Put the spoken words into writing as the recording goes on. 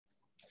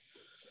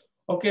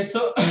Okay,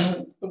 so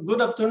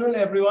good afternoon,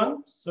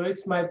 everyone. So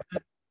it's my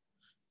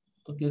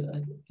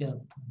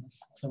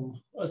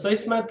so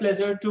it's my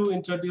pleasure to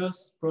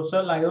introduce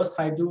Professor Lajos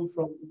Hajdu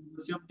from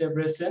University of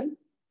Debrecen.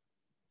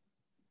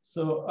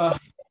 So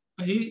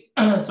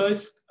so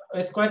it's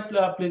quite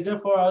a pleasure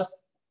for us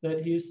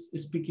that he's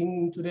speaking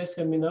in today's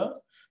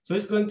seminar. So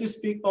he's going to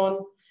speak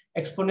on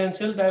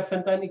exponential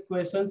Diophantine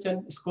equations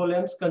and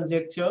Skolem's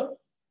conjecture.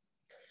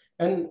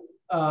 And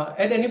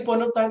at any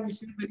point of time,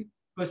 if you have any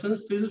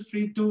questions, feel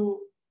free to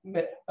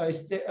write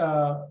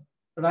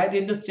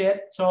in the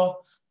chat. So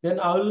then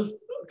I will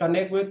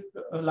connect with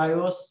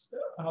Lajos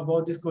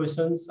about these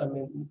questions. I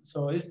mean,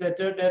 so it's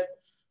better that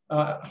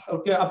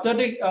okay, after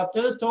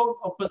the talk,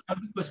 of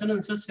question and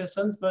answer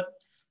sessions. But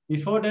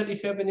before that,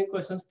 if you have any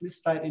questions,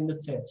 please write in the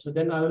chat. So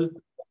then I will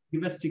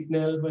give a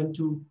signal when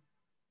to,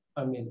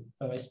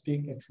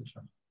 speak,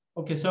 etc.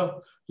 Okay,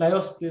 so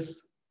Lajos,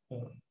 please.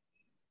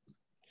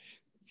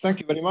 Thank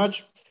you very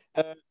much.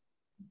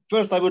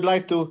 First, I would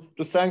like to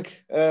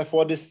thank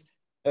for this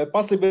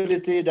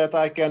possibility that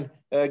I can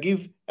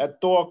give a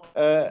talk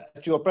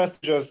at your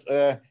prestigious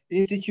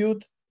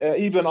institute,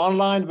 even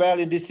online. Well,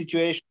 in this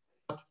situation,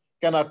 I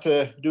cannot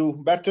do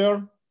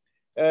better.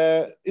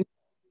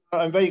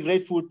 I'm very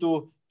grateful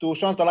to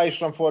Chantal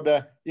Aishram for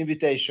the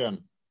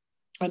invitation.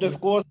 And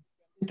of course,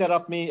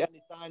 interrupt me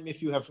anytime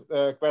if you have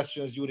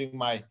questions during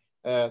my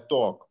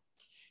talk.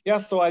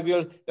 Yes, so I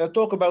will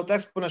talk about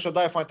exponential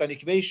Diophantine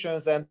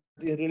equations and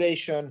in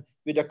relation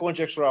with the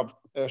conjecture of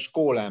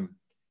Skolem.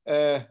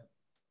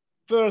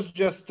 First,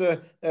 just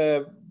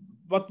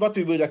what will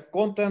be the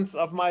contents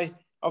of my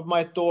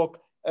talk.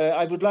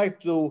 I would like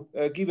to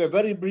give a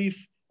very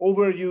brief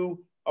overview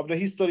of the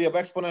history of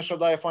exponential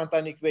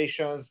Diophantine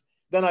equations.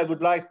 Then I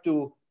would like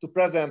to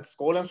present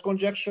Skolem's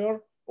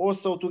conjecture,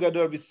 also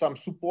together with some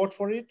support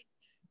for it.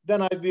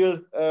 Then I will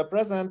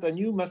present a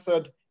new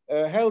method,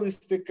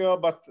 heuristical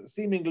but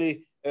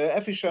seemingly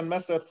efficient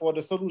method for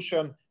the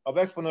solution of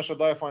exponential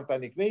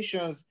Diophantine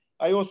equations.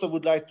 I also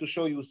would like to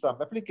show you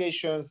some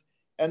applications,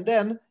 and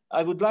then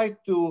I would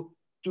like to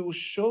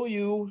show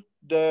you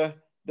the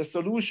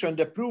solution,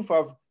 the proof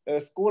of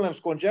Skolem's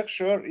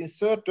conjecture in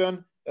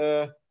certain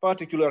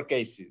particular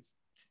cases.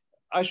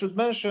 I should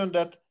mention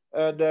that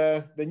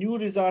the new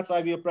results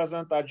I will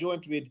present are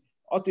joint with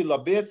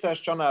Attila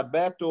Bérces, Csanár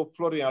Bertók,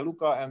 Florian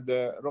Luca, and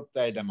Rob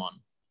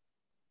Teidemann.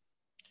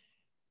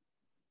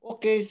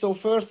 Okay, so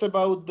first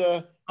about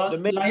the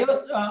main...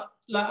 Lajos,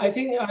 I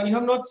think you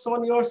have not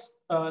shown your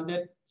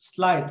that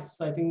slides.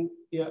 I think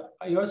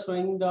you're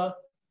showing the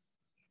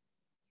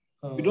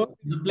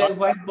black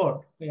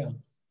whiteboard. Yeah.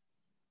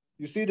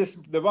 You see this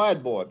the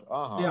whiteboard?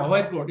 Yeah,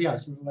 whiteboard.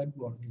 Yes,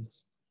 whiteboard.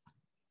 Yes.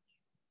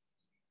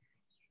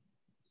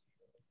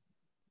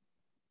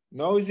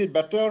 Now is it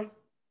better?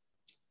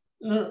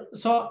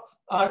 So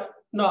are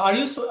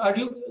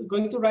you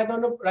going to write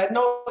on right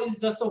now?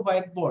 It's just a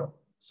whiteboard.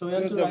 So we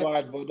have just to the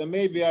write... whiteboard. And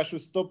maybe I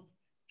should stop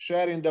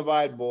sharing the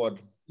whiteboard.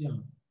 Yeah.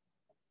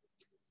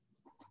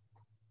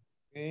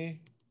 Okay.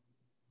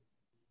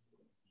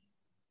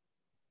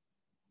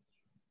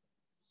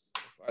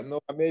 No,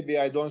 maybe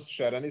I don't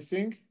share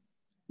anything.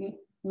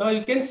 No,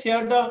 you can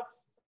share the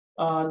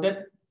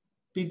that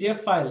PDF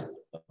file.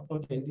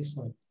 Okay, this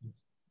one.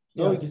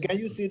 No, Yeah, can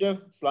you see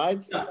the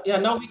slides? Yeah,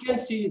 now we can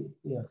see it.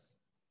 Yes.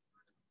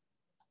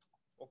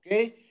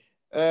 Okay.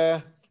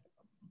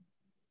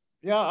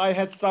 Yeah, I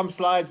had some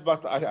slides,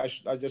 but I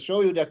just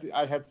show you that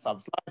I had some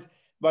slides.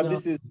 But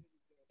this is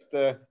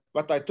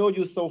what I told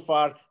you so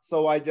far.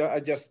 So I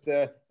just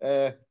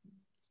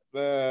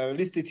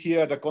listed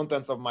here the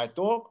contents of my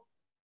talk.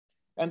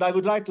 And I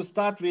would like to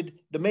start with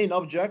the main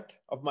object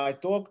of my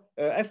talk,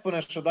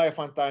 exponential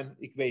Diophantine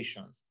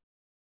equations.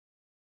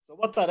 So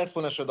what are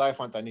exponential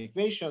Diophantine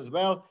equations?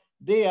 Well,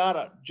 they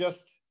are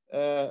just,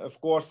 of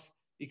course,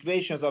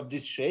 equations of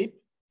this shape.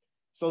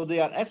 So they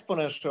are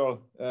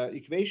exponential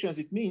equations.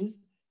 It means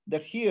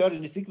that here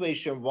in this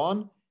equation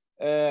 1,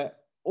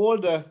 all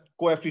the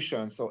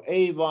coefficients, so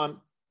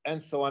A1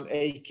 and so on,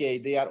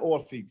 AK, they are all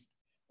fixed.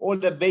 All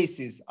the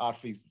bases are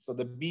fixed. So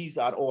the B's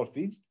are all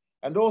fixed.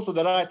 And also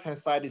the right-hand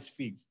side is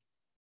fixed.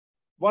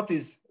 What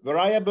is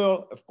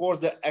variable? Of course,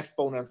 the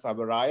exponents are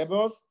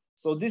variables.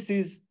 So this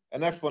is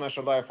an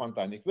exponential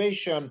Diophantine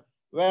equation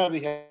where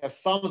we have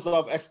sums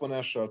of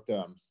exponential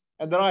terms.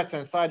 And the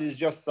right-hand side is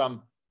just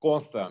some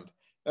constant.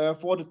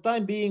 For the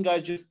time being, I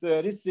just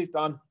restrict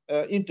on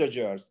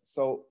integers.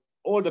 So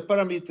all the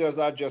parameters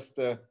are just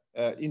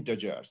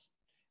integers.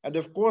 And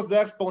of course,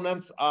 the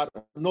exponents are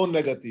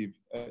non-negative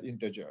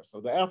integers. So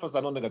the alphas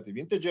are non-negative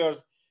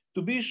integers.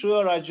 To be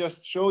sure, I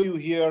just show you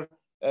here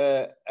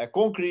a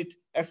concrete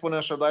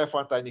exponential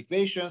Diophantine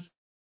equations.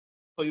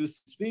 So you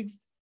see it's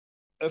fixed,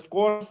 of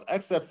course,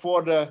 except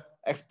for the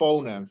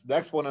exponents. The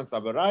exponents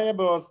are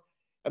variables.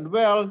 And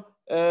well,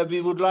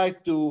 we would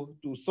like to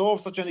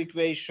solve such an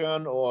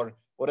equation or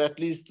at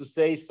least to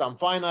say some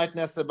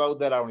finiteness about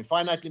there are only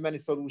finitely many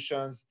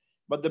solutions.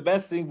 But the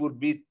best thing would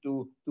be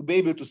to be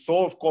able to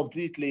solve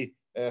completely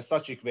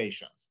such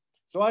equations.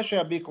 So I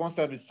shall be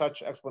concerned with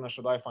such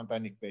exponential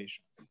Diophantine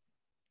equations.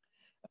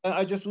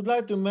 I just would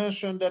like to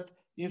mention that,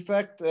 in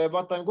fact,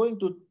 what I'm going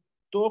to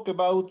talk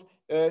about,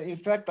 in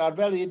fact, are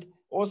valid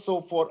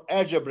also for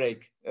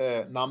algebraic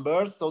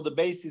numbers. So the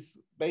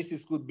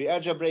basis could be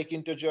algebraic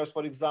integers,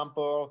 for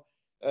example,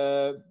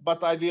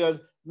 but I will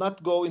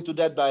not go into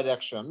that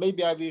direction.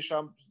 Maybe I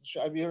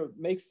will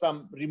make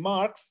some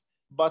remarks,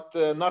 but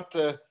not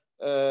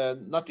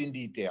in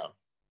detail.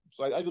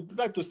 So I would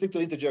like to stick to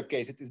the integer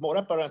case. It is more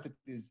apparent,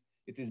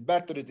 it is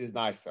better, it is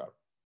nicer.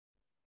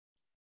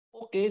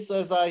 Okay, so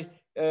as I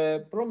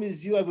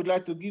promised you, I would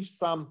like to give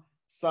some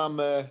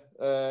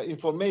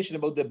information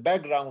about the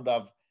background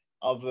of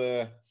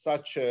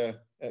such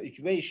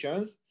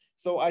equations.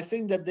 So I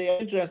think that they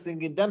are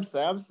interesting in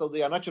themselves. So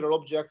they are natural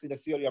objects in the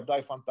theory of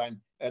Diophantine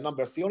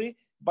number theory,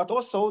 but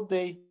also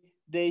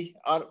they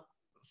are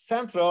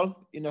central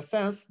in a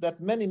sense that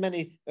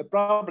many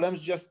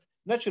problems just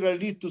naturally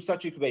lead to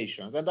such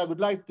equations. And I would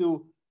like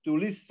to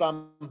list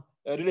some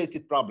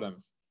related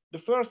problems. The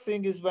first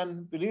thing is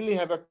when we really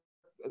have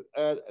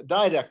a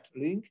direct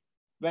link,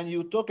 when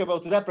you talk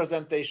about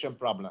representation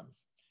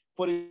problems.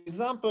 For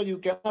example, you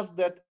can ask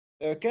that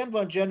can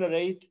one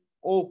generate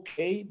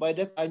OK? By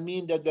that I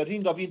mean that the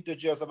ring of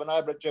integers of an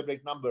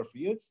algebraic number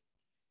fields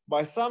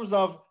by sums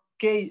of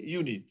k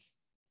units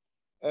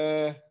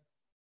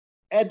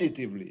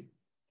additively.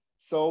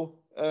 So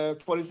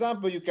for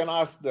example, you can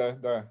ask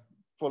the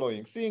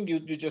following thing. You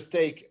just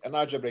take an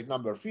algebraic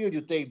number field,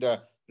 you take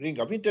the ring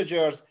of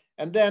integers,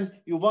 and then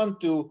you want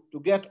to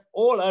get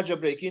all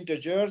algebraic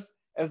integers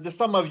as the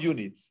sum of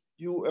units.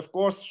 You, of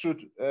course,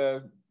 should,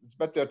 it's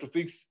better to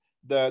fix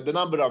the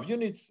number of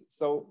units.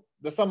 So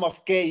the sum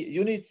of k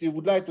units, you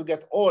would like to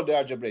get all the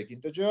algebraic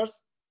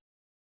integers.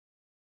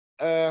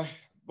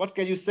 What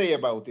can you say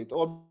about it?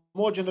 Or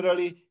more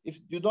generally, if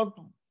you don't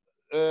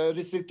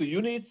restrict to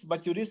units,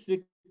 but you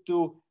restrict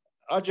to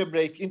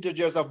algebraic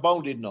integers of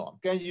bounded norm,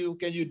 can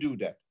you do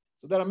that?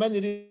 So there are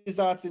many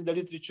results in the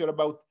literature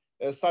about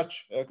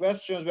such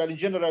questions, where in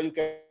general you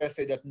can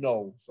say that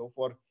no. So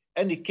for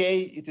any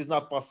k, it is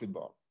not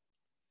possible.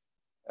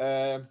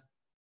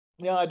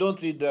 Yeah, I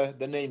don't read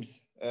the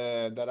names.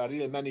 There are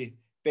really many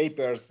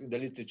papers in the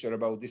literature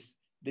about this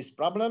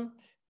problem.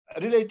 A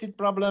related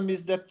problem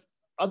is that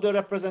other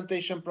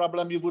representation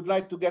problem, you would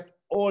like to get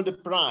all the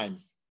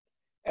primes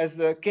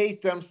as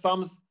k-term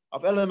sums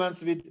of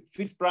elements with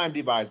fixed prime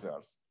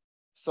divisors.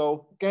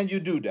 So can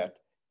you do that?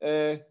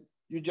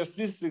 You just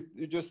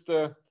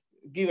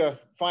give a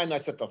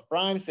finite set of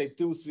primes, say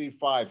 2, 3,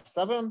 5,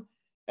 7,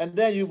 and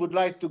then you would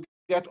like to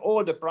get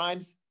all the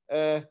primes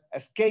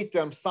as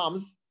k-term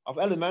sums of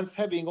elements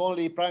having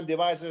only prime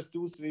divisors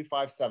 2, 3,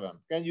 5, 7.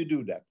 Can you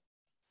do that?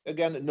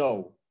 Again,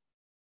 no.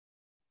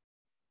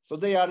 So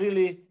they are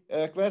really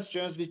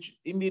questions which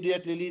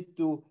immediately lead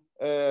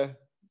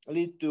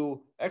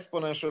to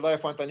exponential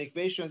Diophantine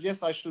equations.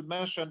 Yes, I should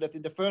mention that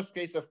in the first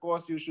case, of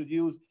course, you should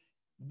use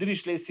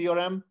Dirichlet's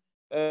theorem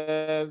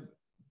that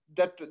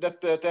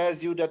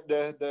tells you that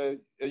the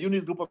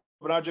unit group of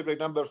an algebraic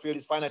number field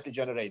is finitely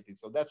generated.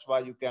 So that's why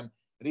you can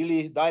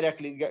really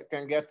directly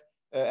get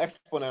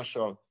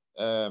exponential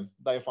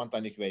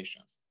Diophantine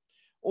equations.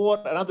 Or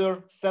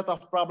another set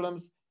of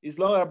problems is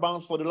lower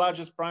bounds for the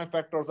largest prime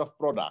factors of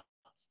products.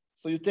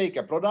 So you take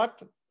a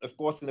product, of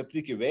course, in a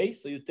tricky way.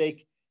 So you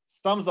take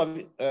sums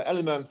of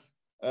elements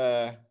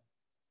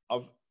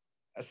of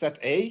a set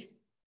A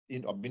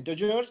of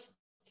integers,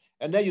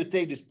 and then you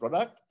take this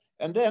product,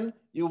 and then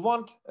you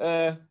want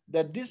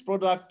that this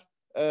product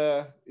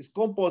is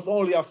composed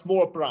only of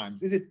small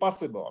primes. Is it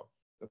possible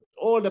that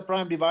all the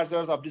prime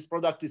divisors of this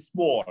product is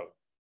small,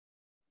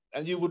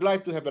 and you would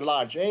like to have a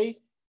large A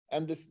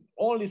and this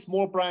only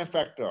small prime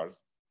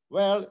factors?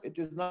 Well, it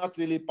is not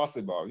really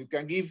possible. You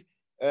can give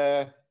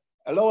a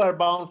lower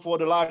bound for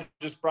the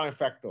largest prime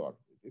factor.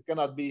 It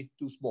cannot be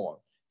too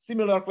small.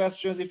 Similar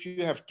questions if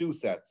you have two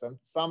sets and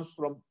sums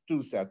from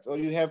two sets, or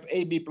you have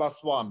AB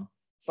plus 1,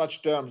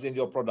 such terms in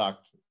your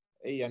product.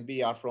 A and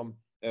B are from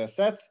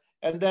sets.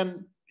 And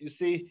then you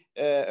see,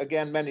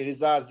 again, many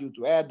results due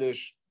to Erdős,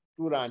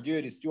 Turán,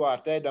 Győri,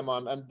 Stewart,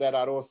 Tiedemann, and there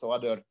are also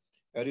other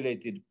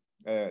related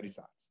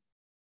results.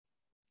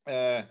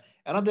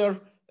 Another,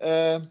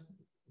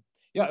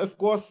 yeah, of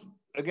course,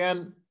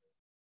 again,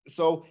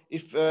 so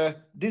if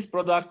this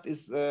product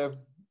is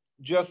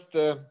just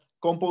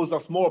composed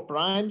of small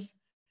primes,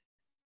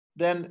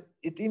 then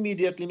it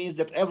immediately means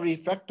that every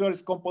factor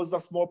is composed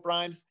of small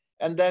primes,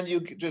 and then you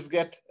just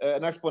get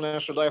an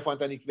exponential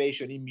Diophantine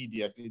equation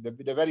immediately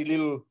with a very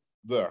little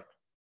work.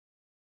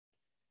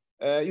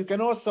 You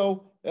can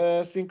also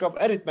think of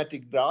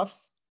arithmetic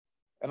graphs,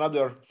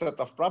 another set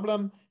of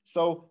problem.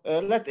 So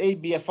let A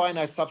be a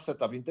finite subset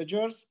of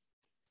integers,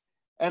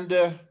 and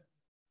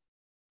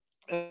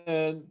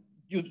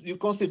you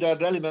consider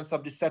the elements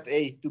of the set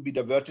A to be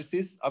the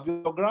vertices of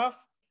your graph.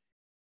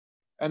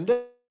 And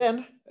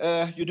then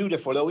you do the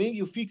following.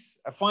 You fix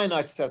a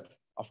finite set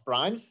of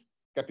primes,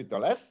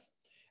 capital S,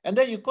 and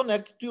then you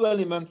connect two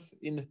elements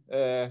in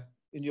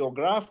your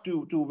graph,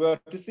 two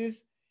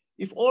vertices,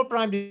 if all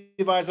prime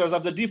divisors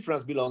of the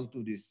difference belong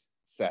to this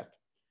set.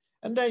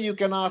 And then you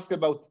can ask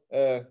about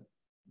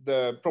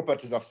the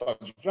properties of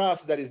such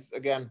graphs. There is,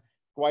 again,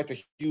 quite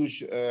a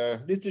huge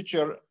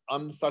literature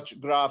on such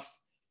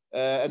graphs,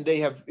 and they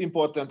have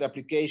important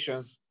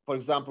applications, for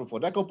example, for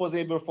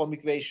decomposable form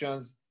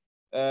equations.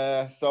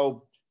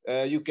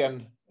 You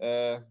can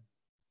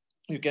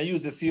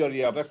use the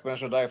theory of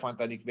exponential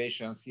Diophantine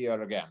equations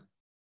here again.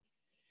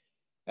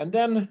 And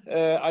then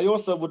I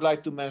also would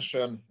like to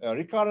mention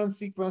recurrent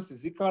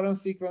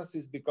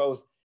sequences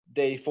because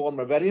they form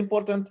a very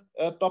important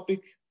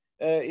topic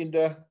in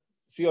the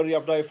theory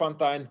of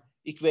Diophantine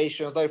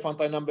equations,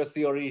 Diophantine number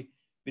theory,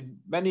 with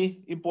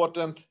many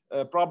important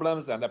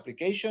problems and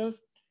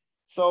applications.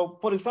 So,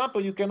 for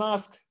example, you can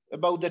ask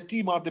about the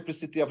T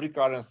multiplicity of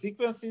recurrent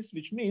sequences,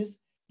 which means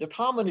that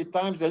how many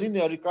times a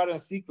linear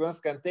recurrent sequence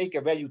can take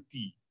a value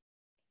T.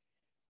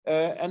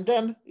 And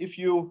then if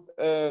you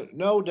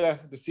know the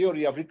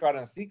theory of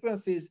recurrent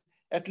sequences,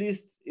 at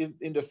least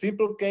in the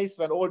simple case,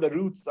 when all the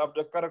roots of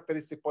the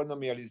characteristic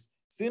polynomial is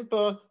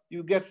simple,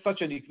 you get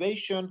such an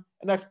equation,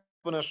 an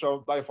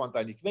exponential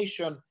Diophantine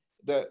equation.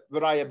 The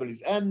variable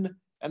is n,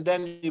 and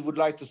then you would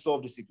like to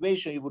solve this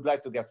equation. You would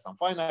like to get some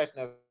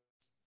finiteness.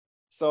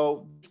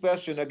 So this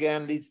question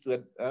again leads to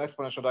an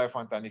exponential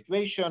Diophantine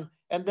equation,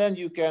 and then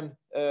you can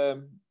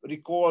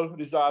recall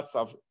results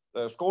of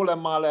Skolem,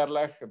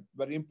 Mahler-Lech,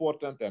 very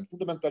important and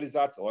fundamental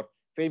results, or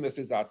famous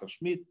results of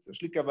Schmidt,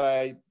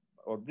 Schlickewey,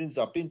 or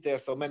Brinza-Pinter,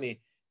 so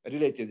many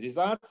related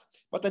results.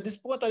 But at this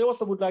point, I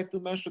also would like to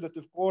mention that,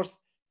 of course,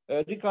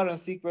 recurrent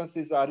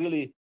sequences are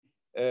really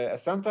a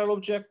central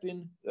object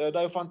in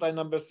Diophantine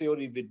number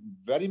theory, with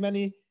very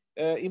many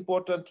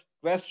important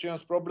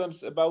questions,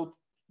 problems about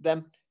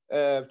them.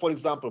 For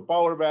example,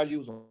 power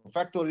values or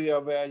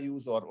factorial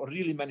values, or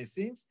really many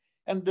things.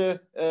 And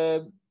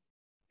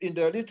in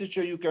the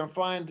literature, you can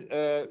find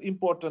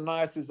important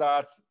nice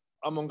results,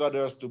 among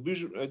others,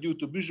 due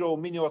to Bugeaud,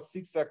 Mignot,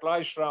 Zygzak,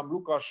 Leischram,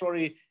 Lucas,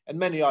 Shori, and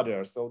many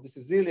others. So this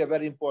is really a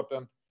very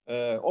important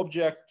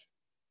object,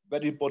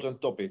 very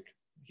important topic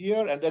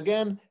here, and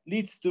again,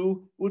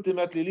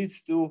 ultimately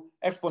leads to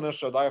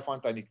exponential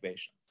Diophantine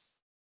equations.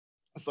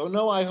 So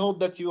now I hope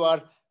that you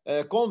are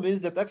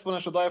convinced that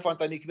exponential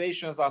Diophantine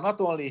equations are not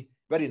only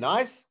very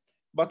nice,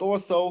 but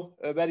also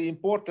very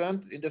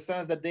important in the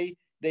sense that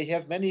they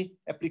have many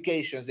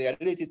applications. They are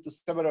related to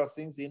several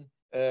things in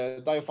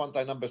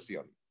Diophantine number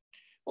theory.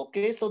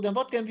 Okay, so then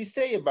what can we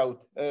say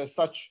about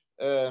such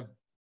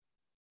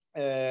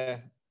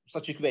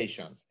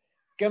equations?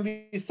 Can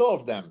we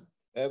solve them?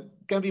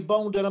 Can we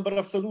bound the number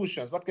of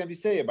solutions? What can we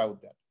say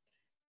about that?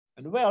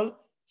 And well,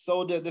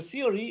 so the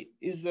theory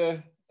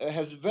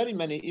has very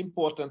many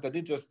important and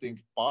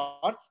interesting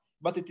parts,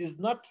 but it is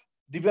not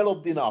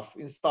developed enough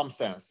in some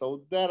sense.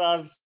 So there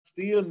are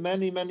still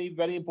many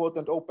very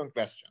important open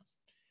questions.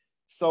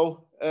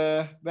 So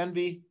when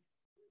we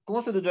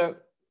consider the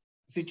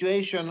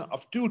situation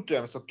of two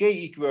terms, so k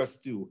equals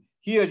 2,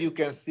 here you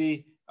can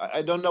see,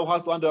 I don't know how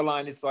to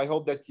underline it, so I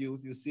hope that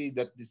you see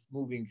that this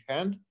moving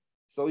hand.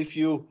 So if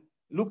you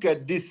look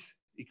at this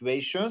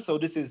equation, so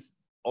this is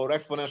our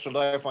exponential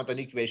Diophantine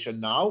equation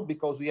now,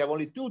 because we have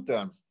only two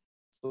terms.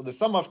 So the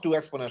sum of two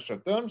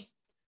exponential terms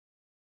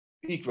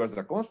equals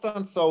a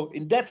constant. So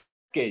in that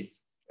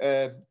case,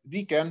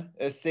 we can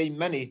say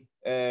many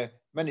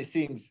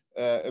things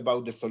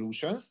about the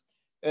solutions.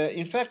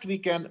 In fact, we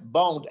can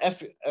bound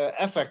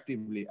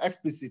effectively,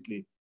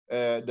 explicitly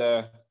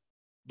the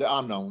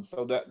unknown.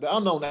 So the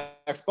unknown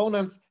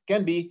exponents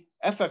can be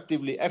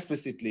effectively,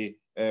 explicitly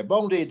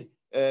bounded.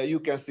 You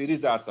can see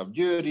results of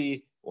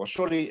Győri or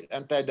Shori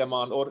and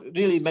Tiedemann, or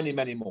really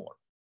many more.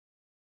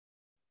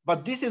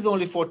 But this is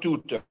only for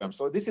two terms.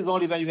 So this is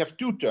only when you have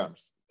two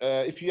terms.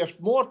 If you have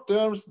more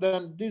terms,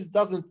 then this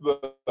doesn't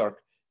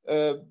work.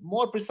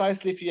 More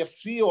precisely, if you have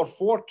 3 or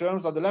 4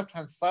 terms on the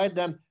left-hand side,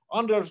 then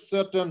under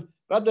certain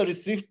rather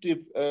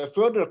restrictive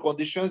further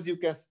conditions, you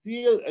can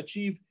still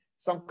achieve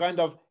some kind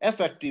of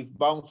effective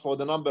bounds for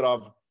the number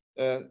of,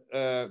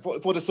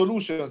 for the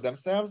solutions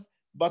themselves,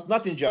 but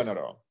not in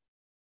general.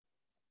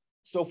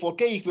 So for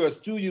k equals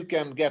 2, you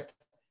can get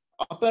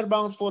upper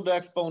bounds for the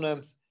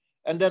exponents.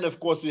 And then, of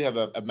course, we have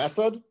a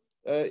method,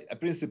 a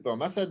principal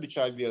method, which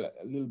I will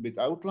a little bit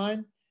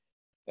outline,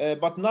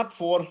 but not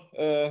for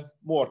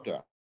more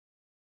terms.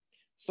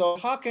 So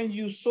how can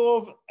you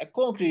solve a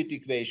concrete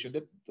equation?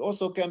 That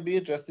also can be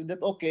interesting.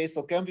 That, okay,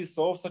 so can we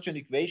solve such an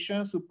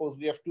equation? Suppose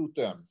we have two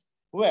terms.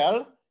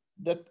 Well,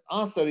 the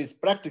answer is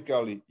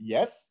practically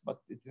yes, but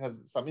it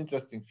has some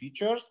interesting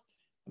features.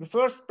 In the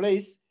first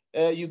place,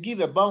 you give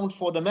a bound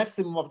for the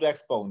maximum of the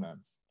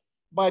exponents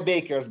by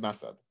Baker's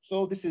method.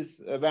 So this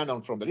is well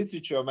known from the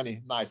literature,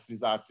 many nice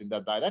results in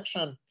that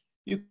direction.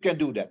 You can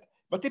do that.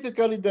 But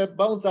typically the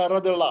bounds are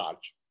rather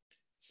large.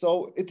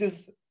 So it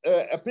is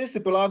a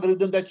principal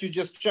algorithm that you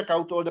just check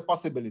out all the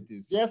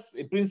possibilities. Yes,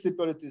 in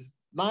principle it is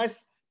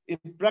nice. In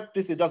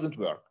practice, it doesn't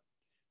work.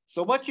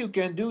 So what you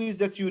can do is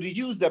that you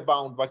reuse the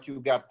bound what you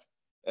got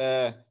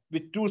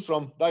with tools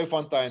from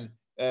Diophantine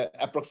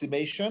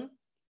approximation.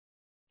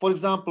 For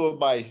example,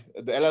 by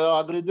the LL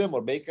algorithm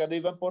or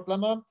Baker-Davenport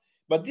lemma.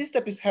 But this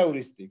step is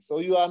heuristic. So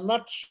you are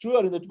not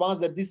sure in advance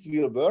that this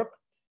will work.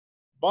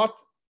 But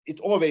it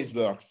always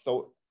works.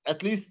 So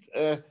at least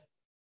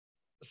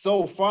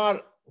so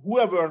far,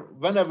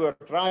 whenever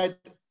tried,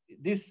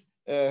 this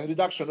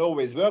reduction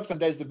always works. And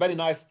there's a very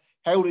nice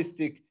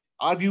heuristic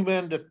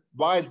argument that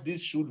why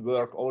this should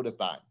work all the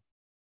time.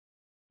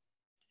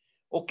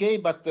 Okay,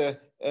 but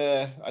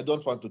I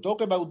don't want to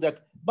talk about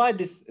that. By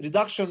this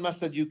reduction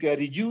method, you can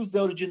reduce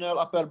the original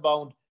upper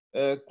bound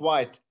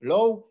quite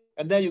low,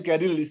 and then you can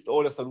really list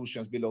all the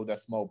solutions below that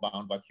small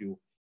bound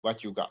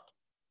what you got.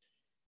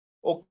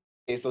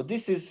 Okay,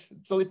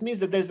 so it means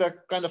that there's a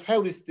kind of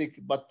heuristic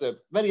but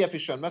very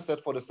efficient method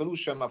for the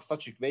solution of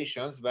such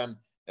equations when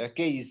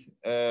k is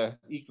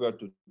equal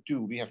to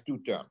 2. We have 2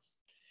 terms.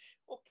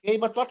 Okay,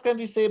 but what can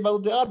we say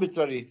about the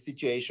arbitrary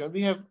situation?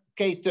 We have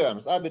k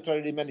terms,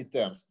 arbitrarily many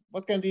terms.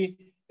 What can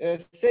we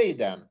say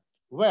then?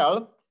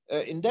 Well,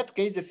 in that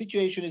case, the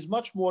situation is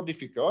much more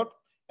difficult,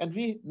 and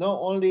we know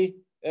only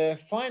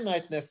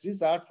finiteness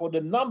result for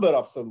the number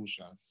of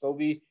solutions. So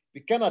we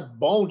cannot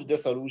bound the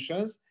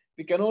solutions.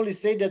 We can only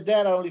say that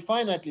there are only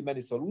finitely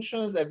many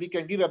solutions, and we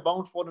can give a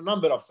bound for the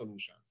number of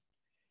solutions.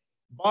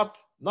 But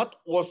not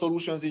all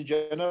solutions in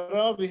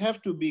general. We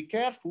have to be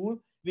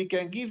careful. We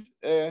can give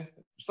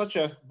such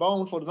a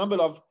bound for the number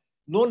of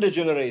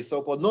non-degenerate,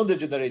 so-called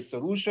non-degenerate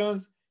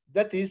solutions,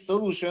 that is,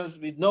 solutions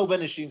with no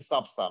vanishing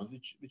subsums,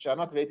 which are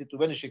not related to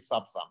vanishing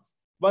subsums.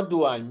 What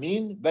do I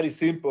mean? Very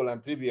simple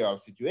and trivial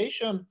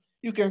situation.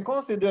 You can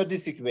consider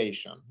this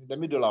equation in the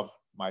middle of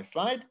my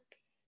slide.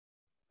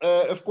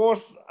 Of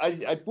course,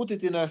 I put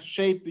it in a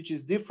shape which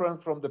is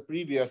different from the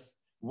previous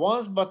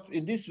ones, but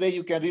in this way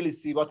you can really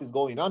see what is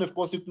going on. Of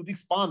course, you could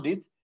expand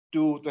it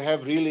to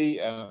have really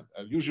a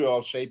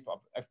usual shape of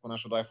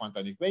exponential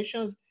Diophantine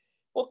equations.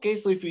 Okay,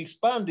 so if you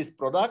expand this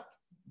product,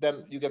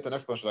 then you get an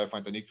exponential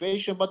Diophantine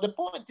equation. But the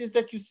point is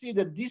that you see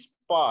that this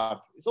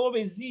part is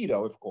always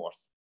 0, of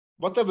course.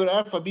 Whatever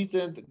alpha,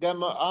 beta, and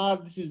gamma are,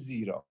 this is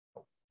 0.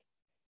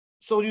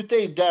 So you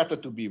take delta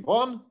to be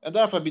 1, and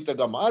alpha, beta,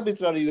 gamma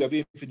arbitrary, you have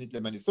infinitely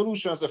many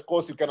solutions. Of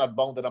course, you cannot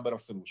bound the number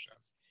of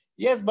solutions.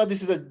 Yes, but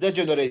this is a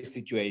degenerate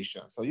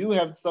situation. So you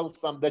have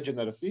some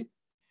degeneracy.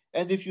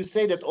 And if you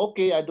say that,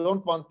 okay, I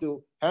don't want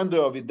to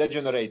handle with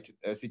degenerate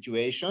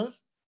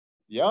situations,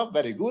 yeah,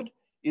 very good.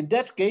 In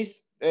that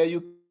case,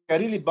 you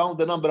can really bound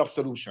the number of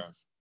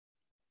solutions.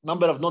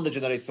 Number of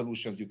non-degenerate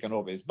solutions you can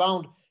always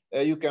bound.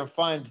 You can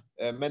find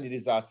many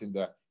results in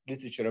the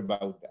literature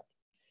about that.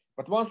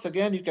 But once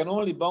again, you can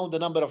only bound the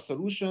number of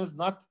solutions,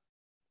 not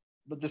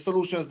the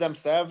solutions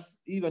themselves,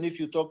 even if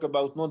you talk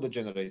about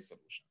non-degenerate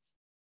solutions.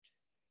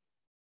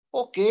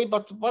 Okay,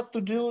 but what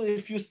to do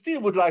if you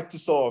still would like to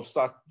solve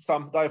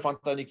some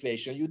Diophantine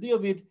equation? You deal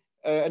with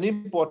an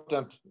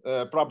important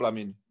problem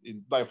in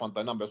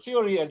Diophantine number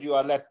theory, and you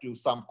are led to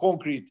some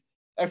concrete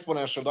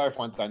exponential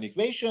Diophantine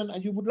equation,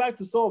 and you would like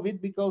to solve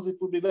it because it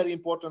would be very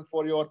important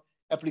for your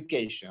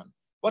application.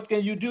 What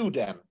can you do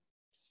then?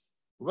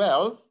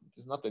 Well, it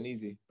is not an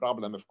easy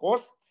problem, of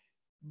course,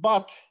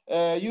 but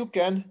you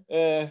can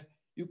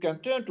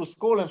turn to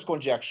Skolem's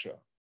conjecture.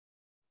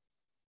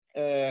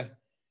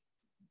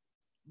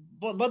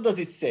 What does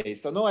it say?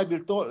 So now I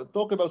will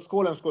talk about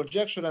Skolem's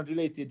conjecture and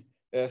related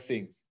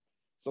things.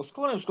 So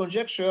Skolem's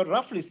conjecture,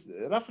 roughly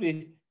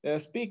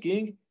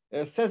speaking,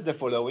 says the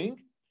following.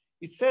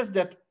 It says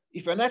that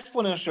if an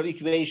exponential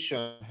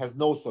equation has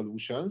no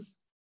solutions,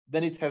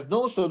 then it has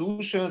no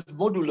solutions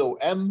modulo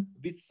m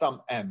with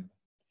some m.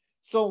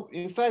 So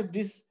in fact,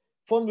 this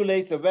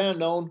formulates a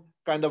well-known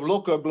kind of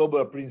local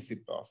global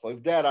principle. So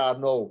if there are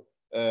no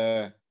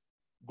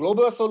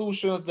global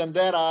solutions, then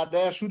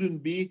there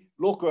shouldn't be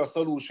local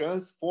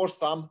solutions for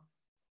some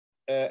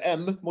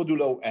m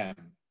modulo m.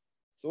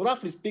 So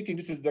roughly speaking,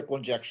 this is the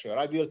conjecture.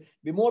 I will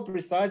be more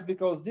precise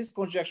because this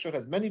conjecture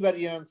has many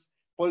variants.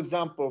 For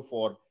example,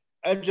 for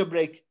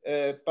algebraic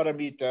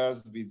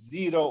parameters with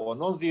 0 or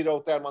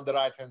non-zero term on the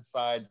right-hand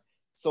side.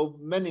 So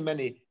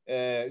many,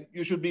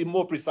 you should be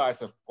more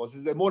precise, of course.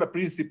 It's more a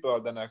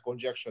principle than a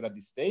conjecture at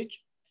this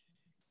stage.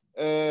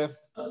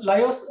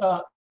 Lajos,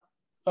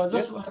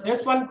 yes?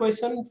 there's one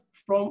question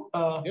from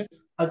yes?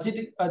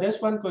 Ajit.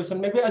 There's one question.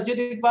 Maybe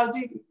Ajit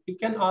Iqbalji, you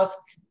can ask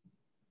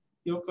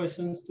your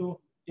questions to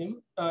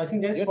him. I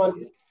think there's one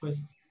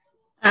question.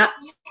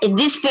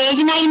 This page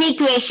 9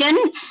 equation,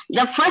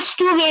 the first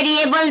two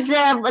variables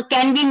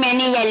can be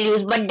many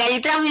values, but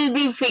delta will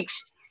be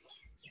fixed.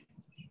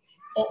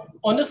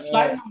 On the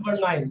slide number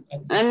 9.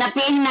 On the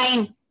page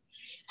 9.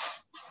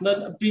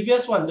 The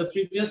previous one, the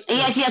previous.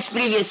 Yes,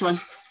 previous one.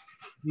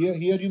 Here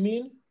you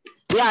mean?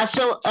 Yeah,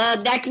 so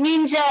that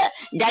means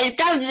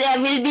delta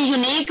will be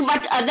unique,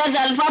 but others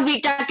alpha,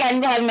 beta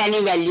can have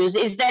many values.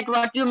 Is that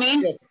what you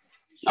mean? Yes.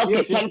 Okay,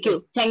 yes, thank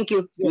you. Thank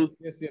you. Yes.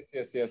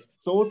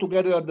 So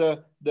altogether,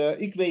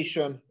 the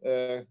equation,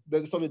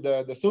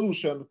 the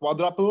solution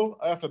quadruple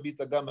alpha,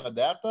 beta, gamma,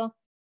 delta,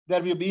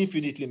 there will be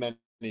infinitely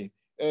many.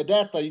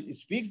 Delta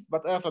is fixed,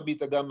 but alpha,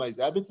 beta, gamma is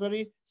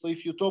arbitrary. So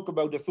if you talk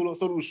about the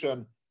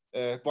solution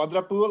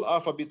quadruple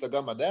alpha, beta,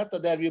 gamma, delta,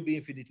 there will be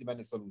infinitely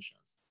many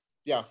solutions.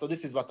 Yeah, so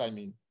this is what I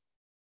mean.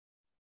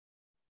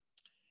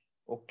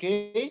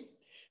 Okay,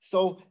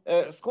 so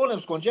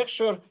Skolem's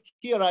conjecture,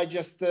 here I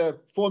just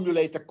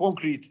formulate a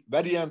concrete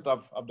variant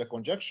of the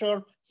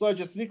conjecture. So I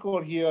just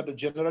recall here the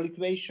general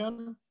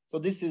equation. So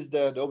this is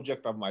the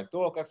object of my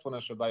talk,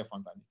 exponential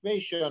Diophantine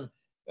equation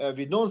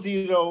with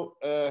non-zero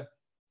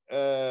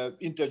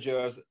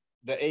integers,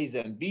 the a's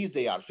and b's,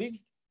 they are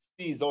fixed.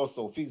 C is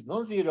also fixed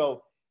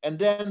non-zero. And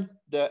then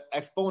the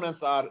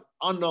exponents are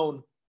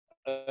unknown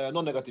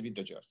non-negative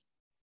integers.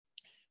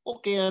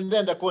 Okay, and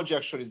then the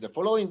conjecture is the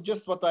following,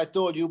 just what I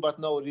told you, but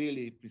no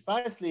really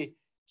precisely.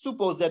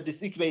 Suppose that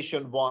this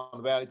equation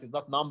 1, well, it is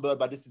not number,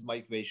 but this is my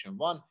equation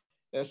 1.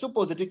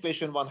 Suppose that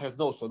equation 1 has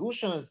no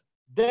solutions,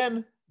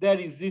 then there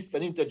exists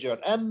an integer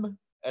m,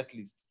 at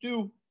least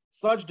 2,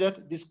 such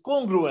that this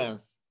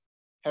congruence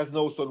has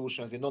no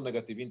solutions in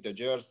non-negative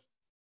integers,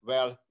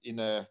 well, in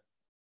the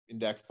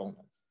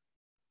exponents.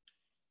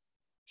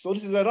 So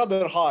this is a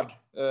rather hard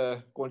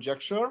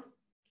conjecture.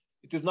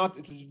 It is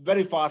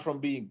very far from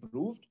being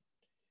proved,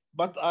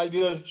 but I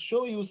will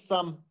show you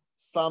some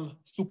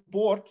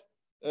support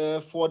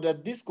for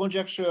that this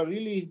conjecture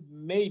really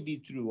may be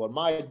true or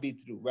might be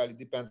true. Well, it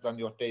depends on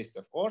your taste,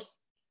 of course.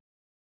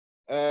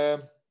 So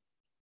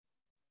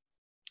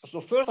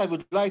first, I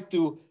would like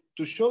to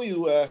show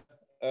you a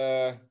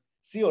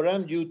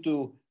theorem due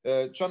to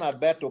Csanád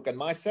Bertók and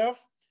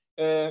myself,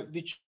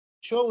 which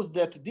shows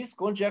that this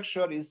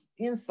conjecture is,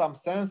 in some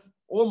sense,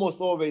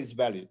 almost always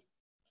valid.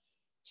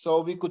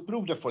 So we could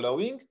prove the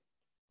following.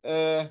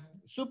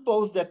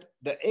 Suppose that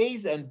the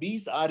a's and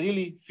b's are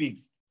really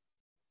fixed.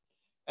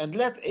 And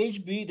let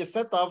H be the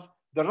set of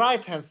the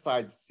right-hand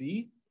side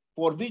C,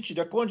 for which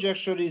the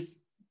conjecture is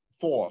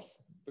false.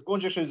 The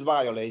conjecture is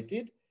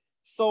violated.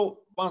 So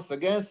once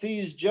again, C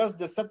is just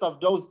the set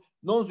of those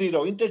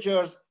non-zero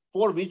integers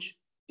for which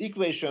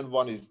equation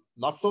 1 is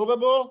not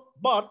solvable,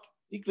 but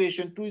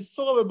equation 2 is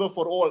solvable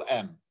for all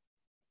m.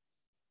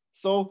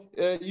 So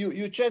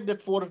you check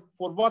that for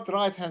what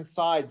right-hand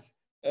sides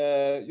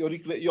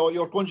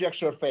your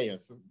conjecture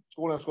fails,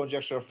 Skolem's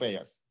conjecture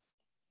fails.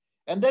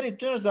 And then it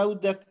turns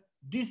out that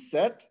this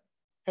set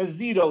has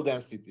zero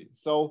density.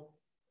 So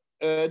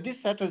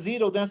this set has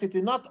zero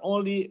density not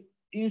only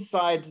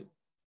inside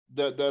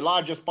the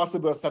largest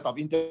possible set of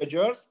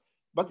integers,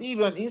 but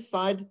even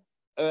inside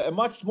a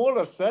much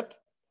smaller set,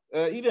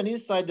 even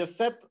inside the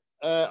set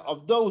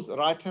of those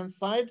right-hand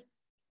side,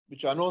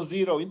 which are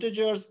non-zero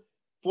integers,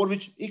 for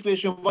which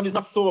equation 1 is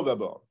not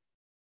solvable.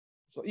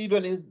 So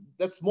even in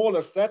that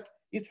smaller set,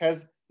 it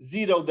has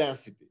zero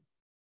density.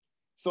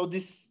 So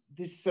this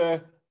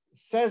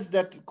says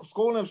that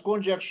Skolem's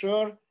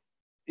conjecture,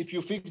 if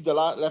you fix the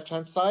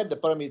left-hand side, the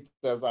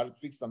parameters are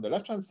fixed on the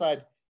left-hand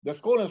side, the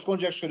Skolem's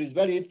conjecture is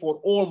valid for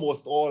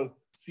almost all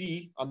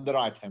C on the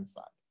right-hand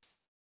side.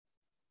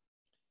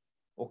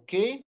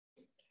 Okay,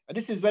 and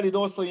this is valid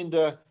also in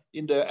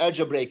the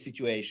algebraic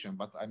situation,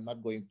 but I'm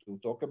not going to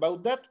talk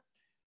about that.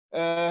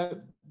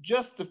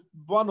 Just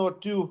one or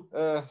two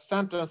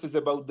sentences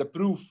about the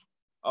proof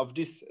of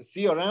this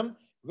theorem.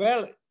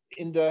 Well,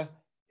 in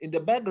the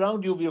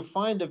background, you will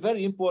find a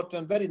very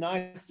important, very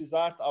nice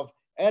result of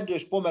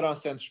Erdős,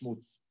 Pomerance, and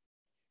Schmutz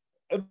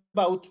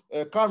about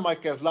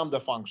Carmichael's lambda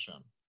function.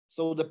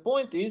 So the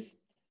point is,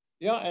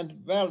 yeah,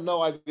 and well,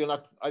 no, I will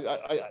not.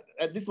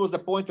 This was the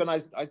point when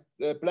I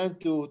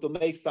planned to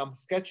make some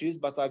sketches,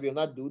 but I will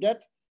not do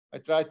that. I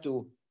try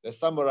to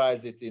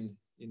summarize it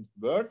in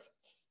words.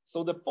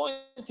 So the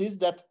point is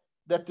that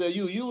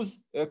you use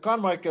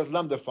Carmichael's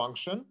lambda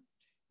function.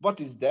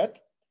 What is that?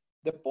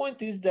 The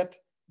point is that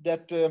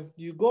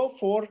you go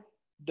for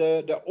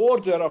the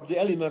order of the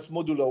elements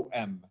modulo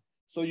m.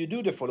 So you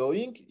do the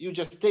following: you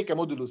just take a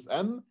modulus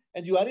m,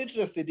 and you are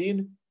interested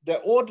in the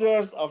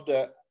orders of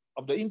the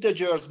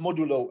integers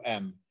modulo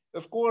m.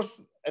 Of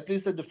course, at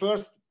least at the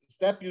first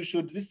step, you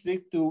should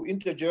restrict to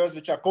integers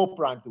which are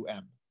co-prime to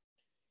m.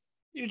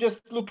 You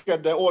just look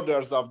at the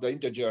orders of the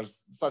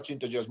integers, such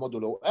integers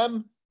modulo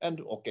m,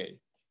 and okay.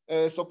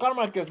 So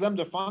Carmichael's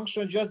lambda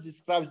function just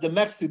describes the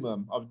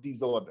maximum of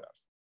these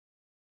orders.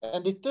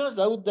 And it turns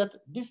out that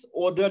this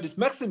order, this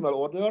maximal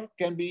order,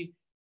 can be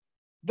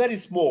very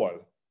small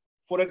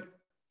for an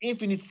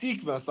infinite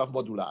sequence of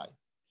moduli.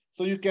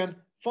 So you can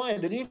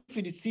find an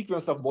infinite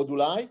sequence of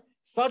moduli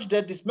such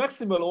that this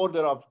maximal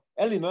order of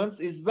elements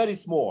is very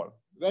small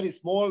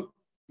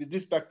with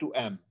respect to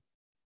m.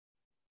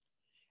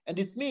 And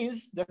it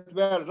means that,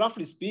 well,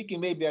 roughly speaking,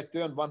 maybe I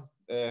turn one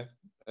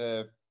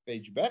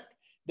page back,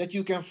 that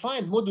you can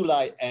find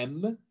moduli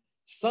m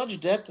such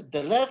that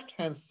the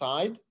left-hand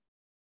side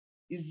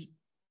is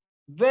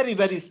very,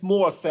 very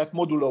small set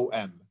modulo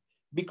m,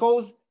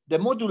 because the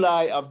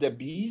moduli of the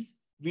b's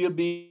will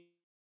be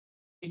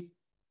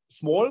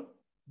small.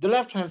 The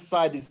left-hand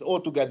side is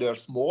altogether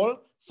small.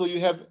 So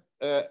you have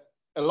a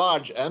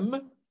large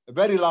m, a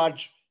very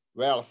large,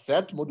 well,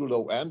 set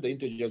modulo m, the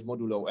integers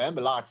modulo m,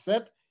 a large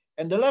set.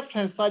 And the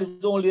left-hand side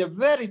is only a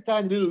very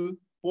tiny little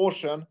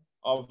portion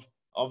of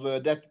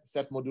that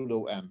set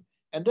modulo m.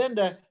 And then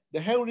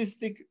the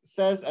heuristic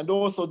says, and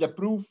also the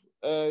proof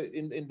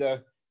in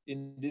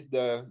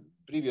the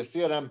previous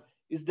theorem,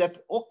 is that,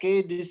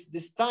 okay,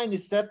 this tiny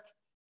set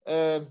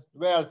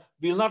well,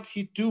 will not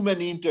hit too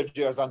many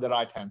integers on the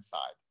right-hand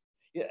side.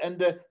 Yeah, and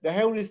the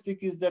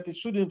heuristic is that it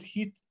shouldn't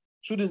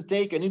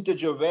take an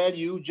integer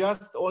value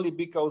just only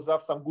because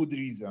of some good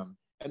reason.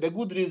 And the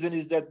good reason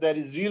is that there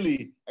is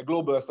really a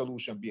global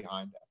solution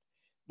behind that.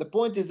 The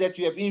point is that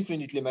you have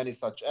infinitely many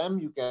such m.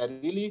 You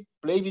can really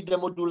play with the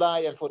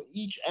moduli, and for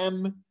each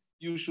m,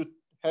 you should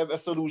have a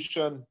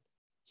solution.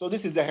 So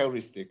this is the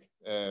heuristic,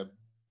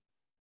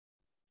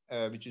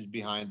 which is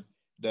behind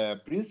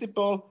the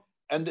principle.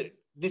 And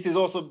this is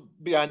also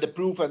behind the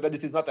proof, and that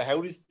it is not a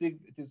heuristic.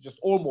 It is just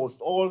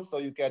almost all, so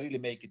you can really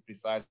make it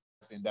precise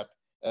in that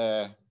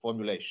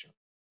formulation.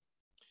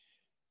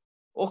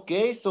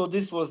 Okay, so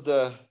this was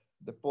the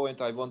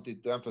point I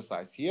wanted to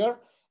emphasize here.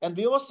 And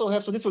we also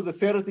have, so this was the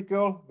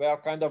theoretical, well,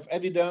 kind of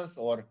evidence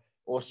or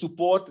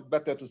support,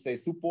 better to say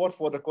support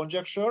for the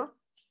conjecture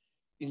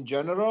in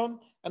general.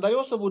 And I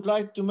also would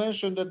like to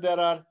mention that there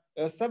are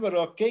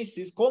several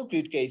cases,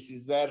 concrete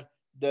cases, where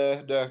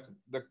the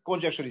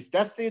conjecture is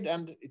tested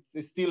and it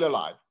is still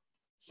alive.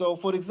 So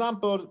for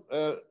example,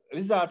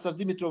 results of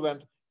Dimitrov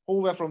and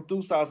Hove from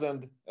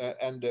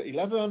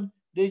 2011,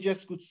 they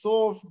just could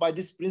solve by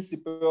this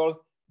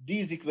principle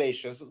these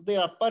equations. They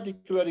are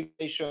particular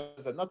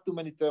equations and not too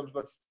many terms,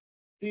 but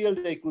still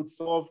they could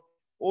solve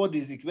all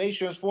these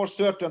equations for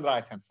certain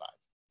right-hand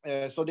sides.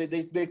 So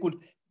they could,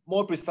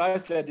 more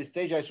precisely at this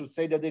stage, I should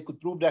say that they could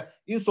prove the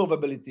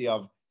insolvability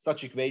of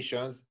such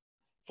equations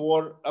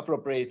for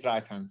appropriate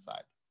right-hand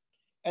side.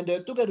 And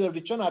together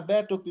with Csana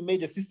Bertok, we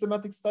made a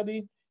systematic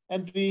study,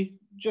 and we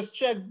just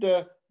checked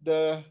the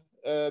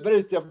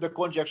validity of the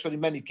conjecture in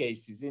many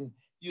cases.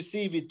 You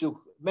see, we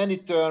took many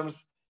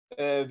terms,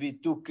 we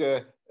took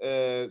a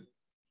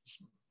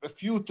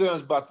few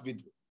terms, but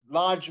with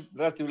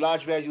relatively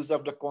large values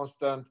of the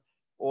constant,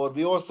 or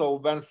we also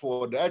went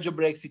for the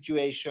algebraic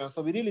situation.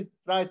 So we really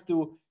tried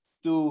to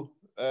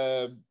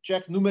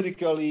check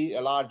numerically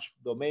a large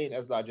domain,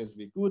 as large as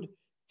we could.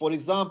 For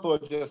example,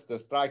 just a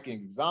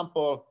striking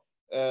example,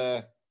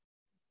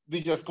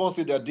 we just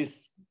consider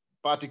this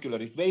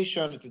particular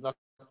equation. It is not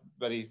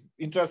very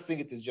interesting.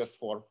 It is just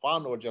for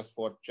fun or just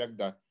for check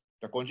the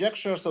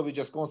conjecture. So we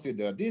just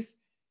consider this.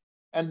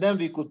 And then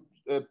we could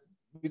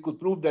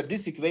prove that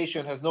this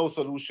equation has no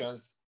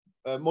solutions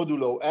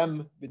modulo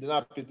m with an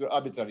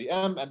arbitrary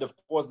m. And of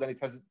course, then it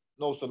has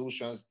no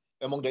solutions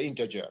among the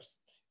integers.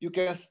 You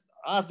can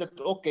ask that,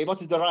 okay, what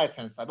is the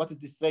right-hand side? What is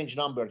this strange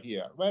number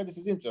here? Well, this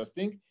is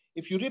interesting.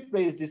 If you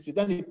replace this with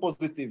any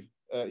positive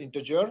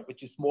integer,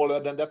 which is smaller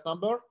than that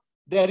number,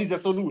 there is a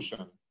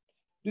solution.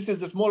 This is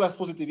the smallest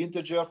positive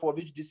integer for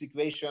which this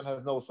equation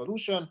has no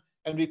solution,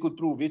 and we could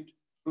prove it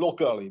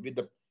locally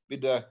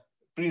with the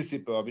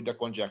principle, with the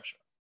conjecture.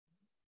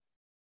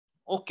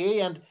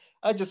 Okay, and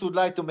I just would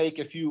like to make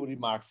a few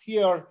remarks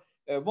here.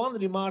 One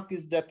remark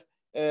is that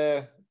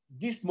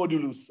this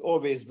modulus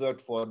always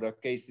worked for the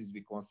cases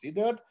we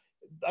considered.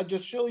 I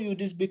just show you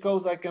this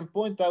because I can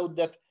point out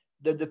that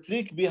the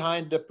trick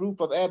behind the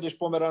proof of Erdős,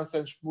 Pomerance,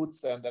 and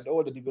SMUD and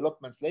all the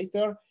developments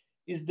later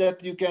is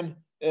that you can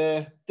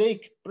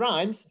take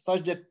primes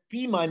such that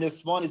p-1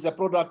 is a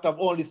product of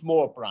only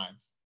small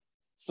primes.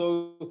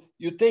 So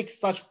you take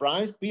such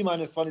primes,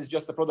 p-1 is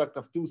just a product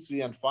of 2,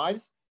 3, and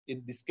 5s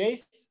in this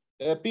case.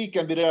 P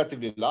can be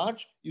relatively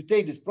large. You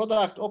take this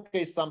product,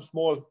 okay, some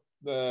small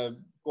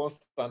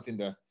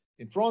constant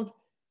in front,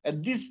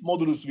 and this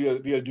modulus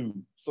will do.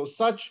 So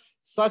such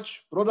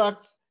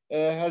products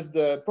has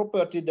the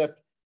property that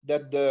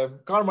the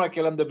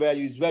Carmichael lambda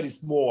value is very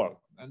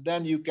small, and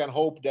then you can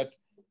hope that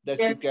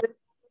you can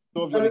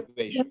solve your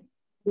equation.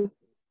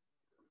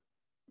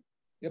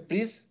 Yeah,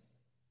 please.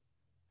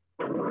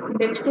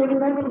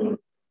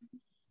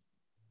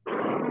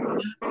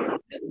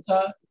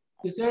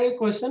 Is there a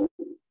question?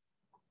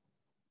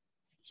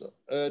 So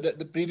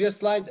the previous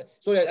slide.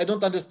 Sorry, I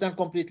don't understand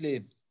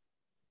completely.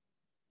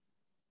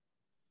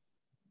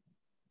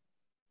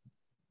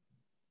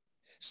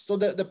 So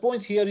the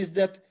point here is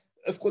that,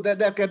 of course,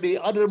 there can be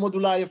other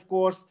moduli, of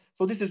course.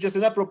 So this is just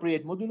an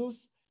appropriate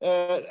modulus.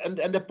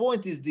 And the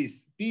point is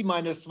this: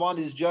 p-1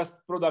 is just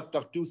product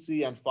of 2,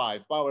 3, and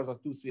 5, powers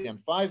of 2, 3,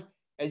 and 5,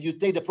 and you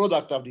take the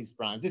product of these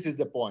primes. This is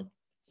the point.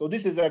 So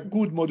this is a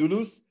good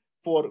modulus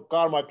for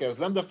Carmichael's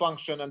lambda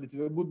function, and it is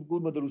a good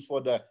modulus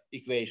for the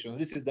equation.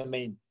 This is the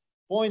main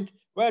point.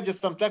 Well,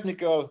 just some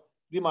technical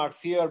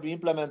remarks here. We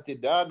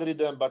implemented the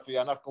algorithm, but we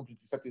are not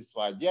completely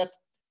satisfied yet.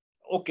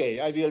 Okay,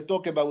 I will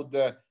talk about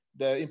the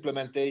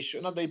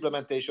implementation, not the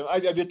implementation. I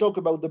will talk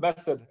about the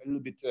method a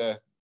little bit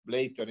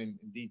later in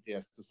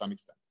details to some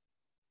extent.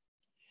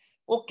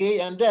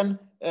 Okay, and then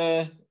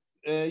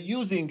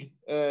using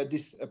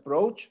this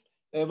approach,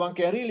 one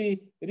can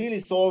really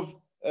solve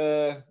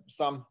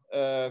some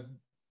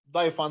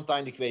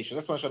Diophantine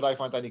equations, exponential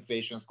Diophantine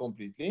equations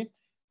completely.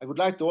 I would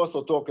like to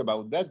also talk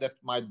about that. That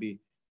might be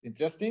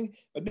interesting.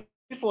 But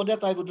before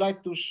that, I would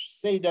like to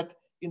say that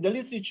in the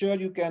literature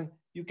you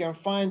can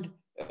find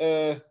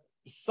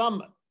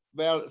some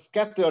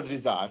scattered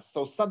results.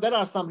 So there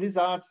are some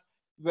results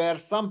where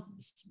some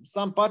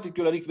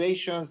particular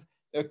equations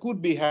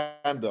could be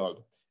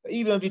handled.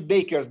 even with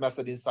Baker's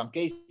method in some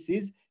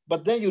cases,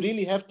 but then you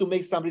really have to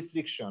make some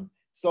restriction.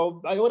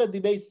 So I already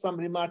made some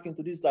remark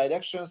into this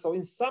direction. So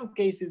in some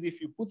cases,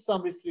 if you put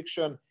some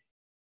restriction,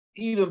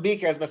 even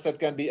Baker's method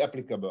can be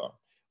applicable.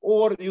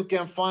 Or you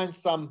can find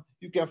some,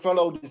 you can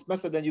follow this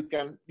method and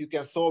you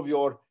can solve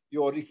your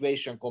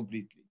equation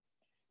completely.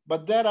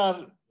 But there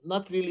are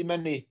not really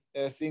many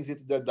things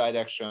into that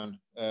direction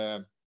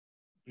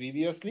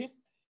previously.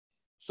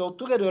 So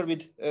together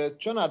with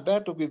Csanár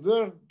Bertok, we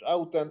worked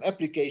out an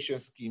application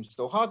scheme.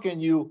 So how can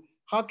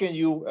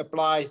you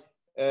apply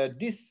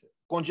this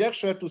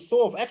conjecture to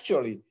solve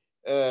actually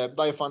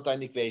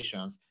Diophantine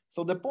equations?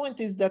 So the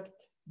point is that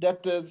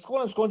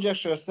Skolem's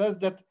conjecture says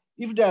that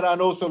if there are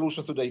no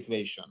solutions to the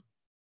equation,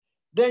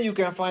 then you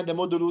can find a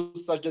modulus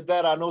such that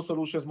there are no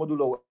solutions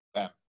modulo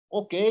M.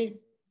 Okay,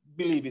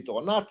 believe it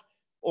or not,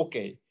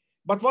 okay.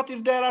 But what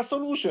if there are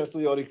solutions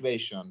to your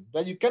equation?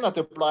 Then you cannot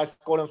apply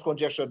Skolem's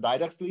conjecture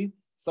directly.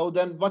 So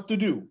then what to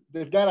do?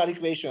 If there are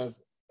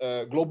equations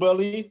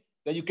globally,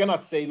 then you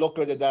cannot say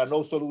locally that there are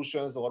no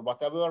solutions or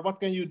whatever. What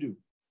can you do?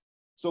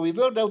 So we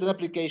worked out an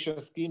application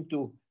scheme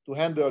to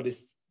handle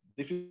this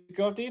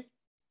difficulty.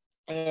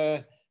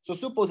 So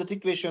suppose that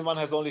equation 1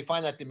 has only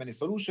finitely many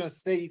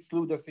solutions, say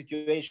exclude the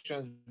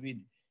situations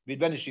with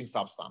vanishing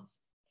subsums.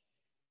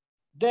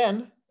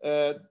 Then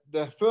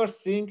the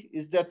first thing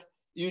is that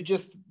you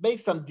just make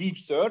some deep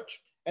search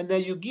and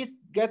then you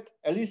get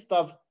a list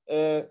of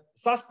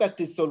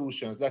suspected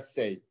solutions, let's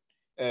say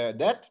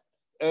that.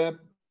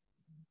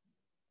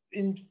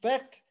 In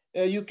fact,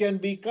 you can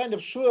be kind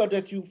of sure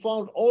that you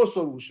found all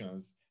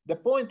solutions. The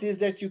point is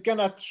that you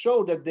cannot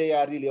show that they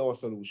are really all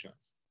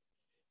solutions.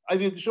 I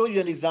will show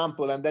you an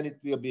example and then it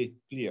will be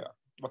clear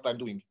what I'm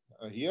doing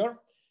here.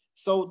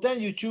 So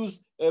then you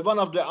choose one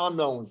of the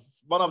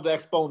unknowns, one of the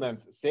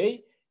exponents,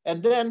 say,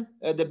 and then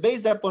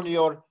based upon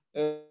your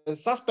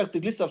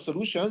suspected list of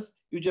solutions,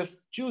 you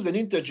just choose an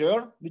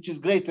integer which is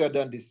greater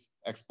than this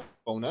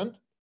exponent.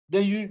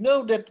 Then you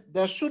know that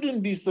there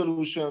shouldn't be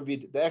solution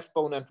with the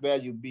exponent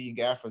value being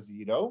alpha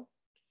 0.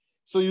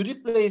 So you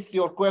replace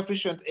your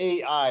coefficient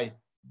AI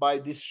by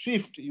this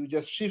shift. You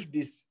just shift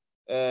this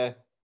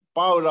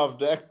power of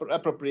the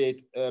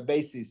appropriate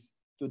basis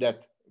to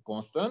that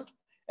constant.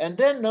 And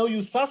then now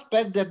you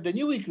suspect that the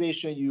new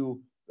equation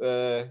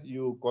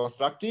you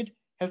constructed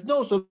has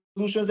no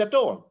solutions at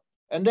all.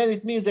 And then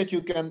it means that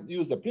you can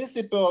use the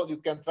principle, you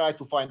can try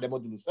to find the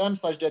modulus M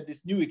such that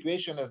this new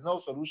equation has no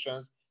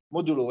solutions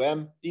modulo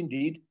M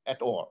indeed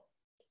at all.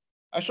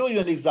 I show you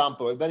an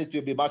example and then it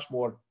will be much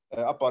more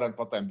apparent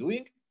what I'm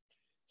doing.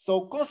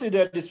 So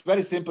consider this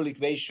very simple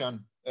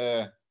equation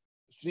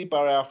 3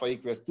 power alpha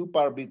equals 2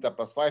 power beta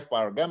plus 5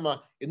 power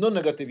gamma in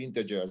non-negative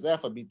integers,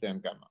 alpha, beta,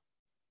 and gamma.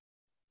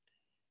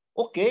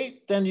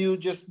 Okay, then you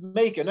just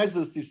make an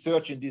exhaustive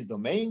search in this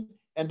domain,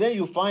 and then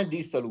you find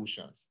these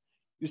solutions.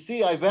 You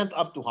see, I went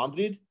up to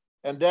 100,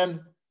 and then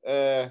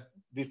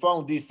we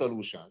found these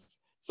solutions.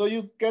 So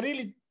you can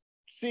really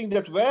think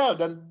that, well,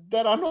 then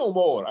there are no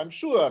more. I'm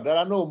sure there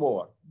are no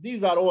more.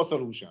 These are all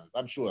solutions,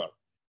 I'm sure.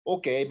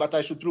 Okay, but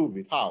I should prove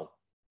it. How?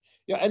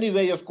 Yeah,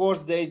 anyway, of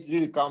course, they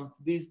really come,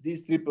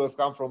 these triples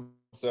come from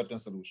certain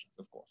solutions,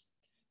 of course.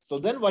 So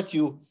then what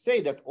you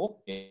say that,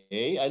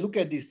 okay, I look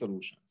at these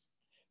solutions.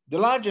 The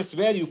largest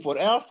value for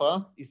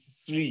alpha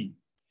is 3.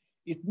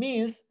 It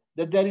means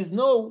that there is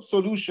no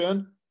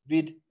solution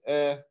with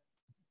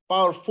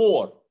power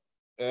 4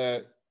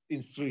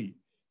 in 3.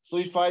 So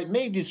if I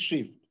make this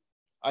shift,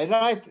 I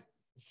write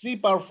 3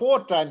 power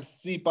 4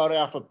 times 3 power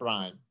alpha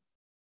prime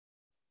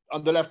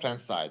on the left-hand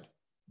side.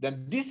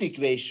 Then this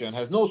equation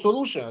has no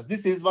solutions.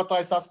 This is what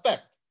I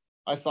suspect.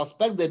 I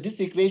suspect that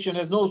this equation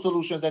has no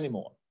solutions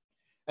anymore.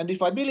 And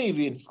if I believe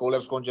in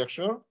Skolem's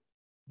conjecture,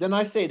 then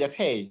I say that,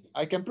 hey,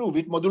 I can prove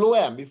it modulo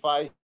M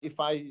if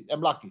I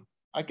am lucky.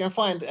 I can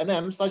find an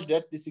M such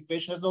that this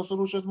equation has no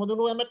solutions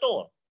modulo M at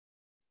all.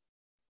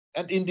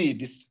 And indeed,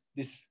 this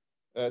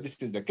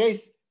is the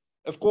case.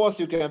 Of course,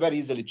 you can very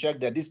easily check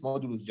that this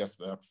modulus just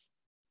works.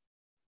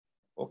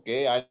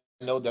 Okay, I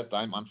know that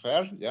I'm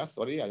unfair. Yeah,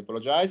 sorry, I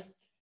apologize.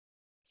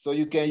 So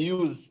you can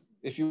use,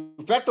 if you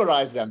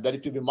factorize them, then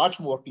it will be much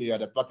more clear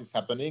that what is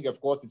happening.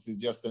 Of course, this is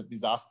just a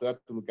disaster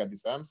to look at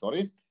this M,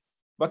 sorry.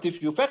 But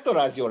if you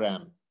factorize your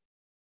M,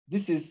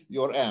 this is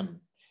your M.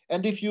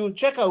 And if you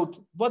check out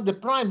what the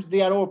primes,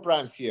 they are all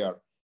primes here.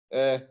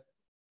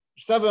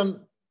 7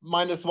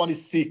 minus 1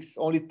 is 6,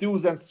 only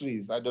 2s and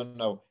 3s, I don't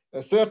know.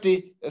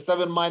 30,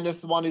 7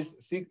 minus 1 is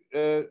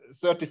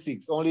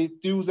 36, only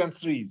 2s and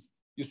 3s.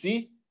 You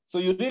see? So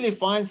you really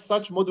find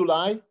such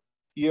moduli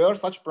here,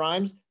 such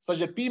primes, such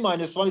that P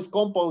minus 1 is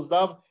composed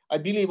of, I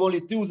believe,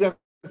 only 2s and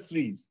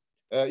 3s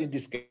in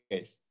this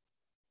case.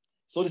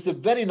 So this is a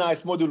very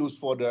nice modulus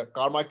for the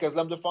Karl-Marx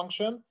lambda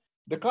function.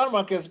 The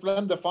Karl-Marx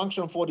lambda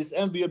function for this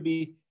M will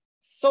be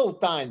so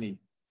tiny.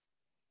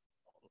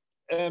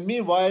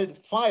 Meanwhile,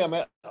 phi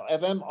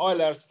of M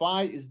Euler's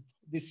phi is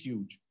this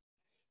huge.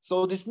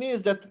 So this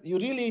means that you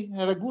really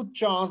have a good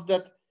chance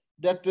that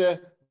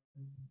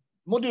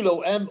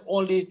modulo M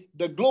only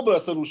the global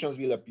solutions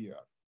will appear.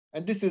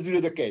 And this is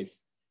really the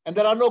case. And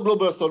there are no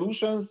global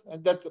solutions,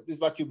 and that is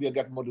what you will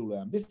get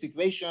modulo m. This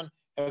equation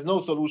has no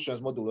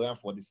solutions modulo m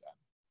for this m.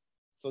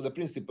 So the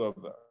principle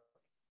works.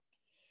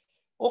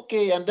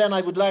 Okay, and then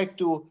I would like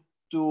to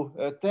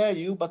tell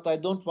you, but I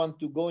don't want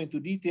to go into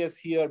details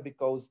here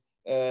because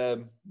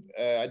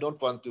I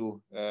don't want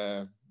to,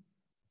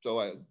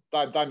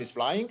 time is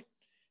flying.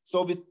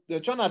 So with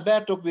the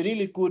Csanád-Bertok, we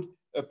really could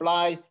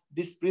apply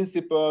this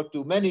principle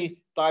to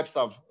many types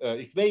of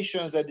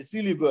equations, and this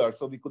really works.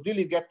 So we could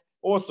really get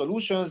all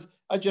solutions.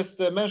 I just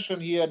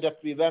mentioned here that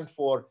we went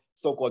for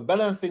so-called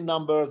balancing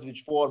numbers,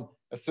 which form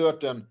a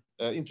certain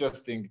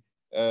interesting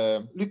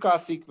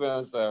Lucas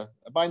sequence, a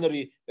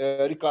binary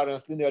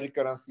recurrence, linear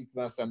recurrence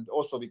sequence, and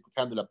also we could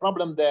handle a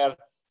problem there.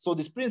 So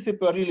this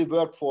principle really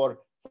worked for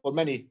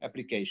many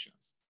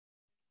applications.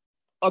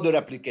 Other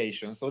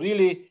applications. So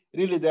really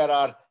there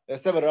are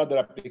several other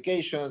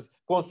applications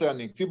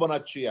concerning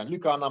Fibonacci and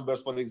Lucas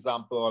numbers, for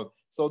example.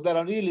 So there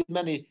are really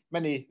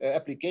many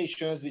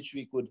applications which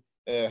we could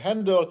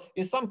handle.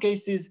 In some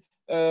cases,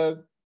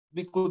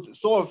 we could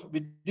solve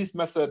with this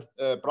method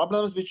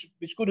problems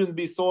which couldn't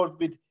be solved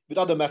with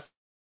other methods.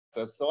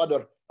 So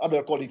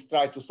other colleagues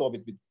tried to solve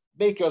it with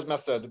Baker's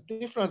method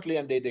differently,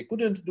 and they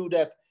couldn't do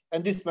that,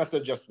 and this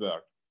method just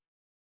worked.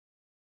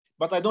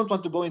 But I don't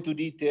want to go into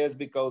details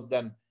because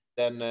then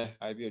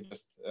I will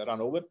just run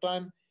over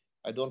time.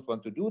 I don't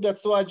want to do that.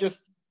 So I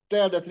just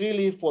tell that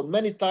really for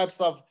many types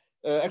of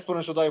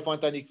exponential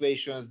Diophantine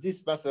equations,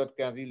 this method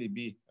can really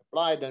be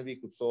applied, and we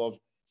could solve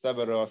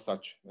several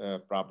such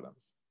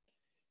problems.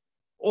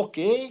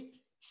 Okay,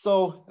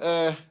 so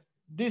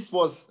this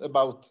was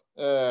about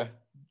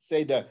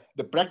say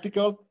the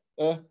practical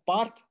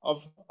part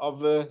of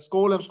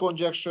Skolem's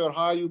conjecture,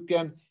 how you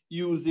can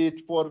use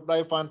it for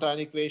Diophantine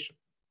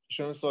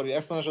equations, sorry,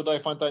 exponential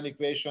Diophantine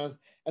equations.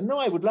 And now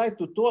I would like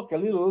to talk a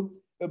little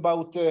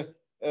about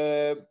the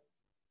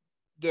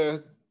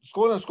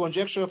Skolem's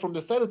conjecture from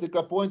the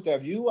theoretical point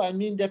of view. I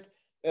mean that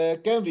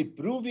can we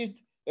prove it?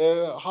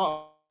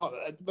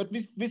 But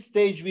which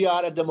stage we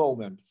are at the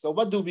moment? So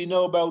what do we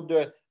know about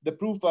the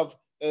proof of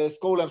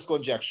Skolem's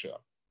conjecture?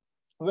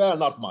 Well,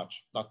 not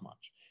much.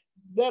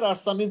 There are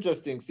some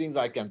interesting things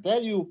I can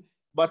tell you,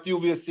 but you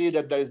will see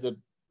that there is a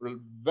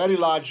very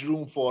large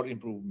room for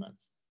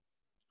improvements.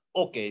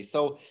 Okay,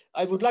 so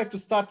I would like to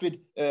start with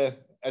a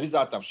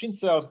result of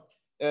Schinzel,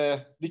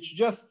 which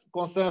just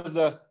concerns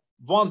the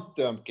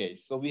one-term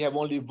case. So we have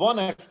only one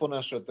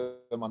exponential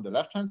term on the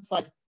left-hand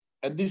side,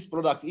 and this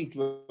product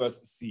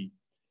equals C.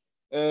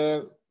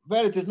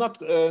 Well, it is not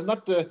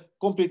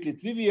completely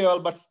trivial,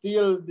 but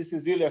still this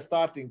is really a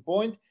starting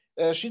point.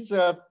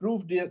 Schinzel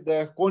proved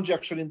the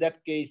conjecture in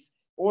that case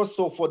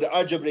also for the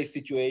algebraic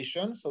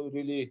situation. So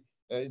really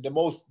in the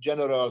most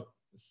general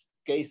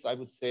case, I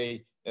would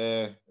say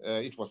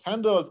it was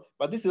handled,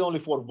 but this is only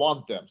for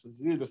one term. So this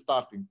is really the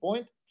starting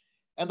point.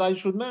 And I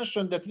should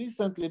mention that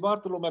recently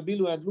Bartolome,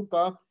 Bilu, and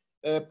Luca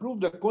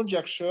proved the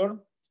conjecture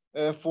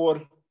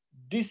for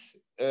this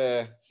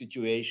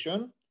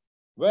situation.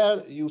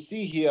 Well, you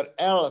see here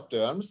L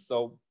terms,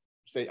 so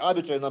say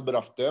arbitrary number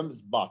of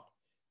terms, but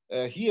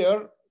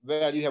here,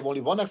 where you have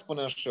only one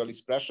exponential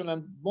expression,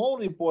 and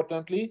more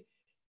importantly,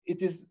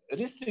 it is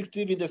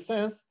restrictive in the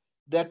sense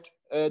that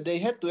they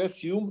had to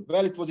assume,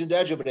 well, it was in the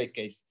algebraic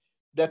case,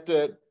 that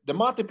the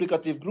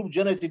multiplicative group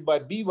generated by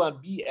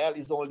B1, BL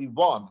is only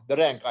one. The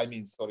rank, I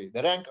mean, sorry,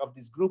 the rank of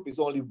this group is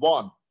only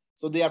one.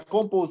 So they are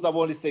composed of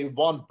only, say,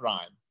 one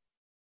prime.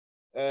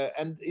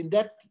 And in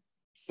that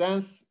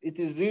sense, it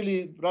is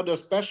really rather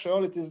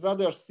special. It is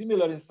rather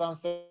similar in some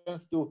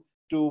sense to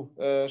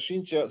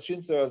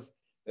Schinzel's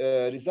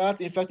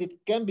result. In fact,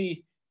 it can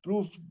be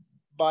proved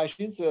by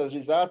Schinzel's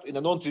result in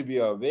a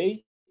non-trivial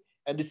way.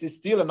 And this is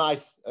still a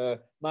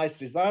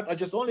nice result. I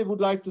just only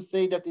would like to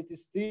say that it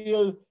is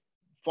still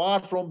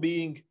far from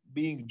being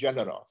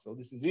general. So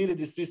this is really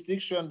this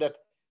restriction that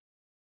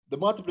the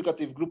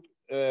multiplicative group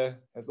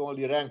has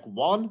only rank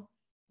one.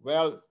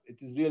 Well,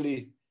 it is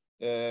really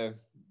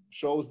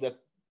shows that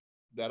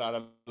there are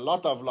a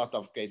lot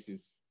of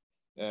cases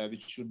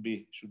which should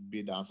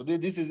be done. So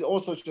this is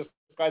also just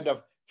kind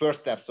of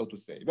first step, so to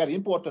say. Very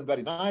important,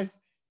 very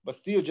nice, but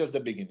still just the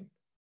beginning.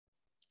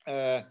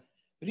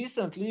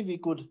 Recently, we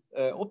could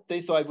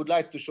obtain, so I would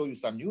like to show you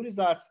some new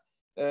results.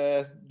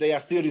 They are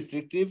still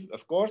restrictive,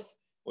 of course,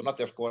 or not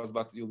of course,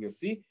 but you will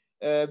see.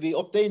 We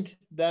obtained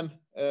them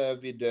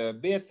with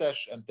Bérces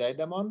and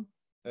Tiedemann,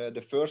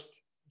 the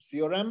first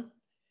theorem.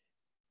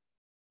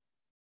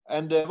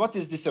 And what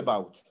is this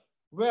about?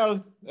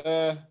 Well,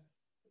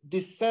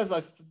 this says,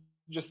 I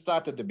just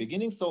started at the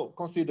beginning, so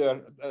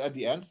consider at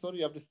the end,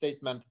 sorry, of the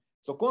statement.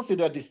 So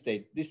consider this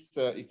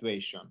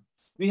equation.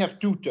 We have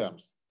two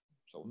terms.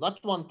 So not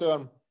one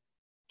term,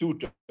 two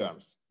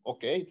terms.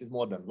 Okay, it is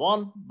more than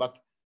one, but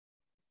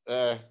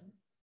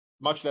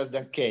much less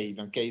than k,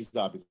 when k is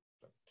arbitrary.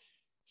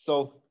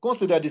 So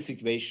consider this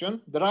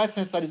equation. The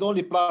right-hand side is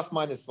only plus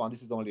minus one.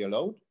 This is only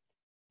allowed.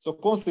 So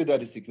consider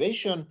this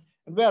equation.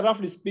 And where,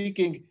 roughly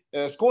speaking,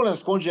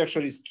 Skolem's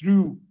conjecture is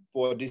true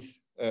for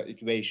this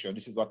equation.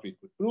 This is what we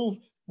could prove.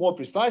 More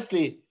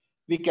precisely,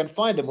 we can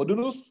find the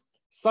modulus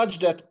such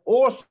that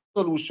all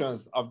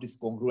solutions of this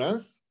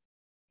congruence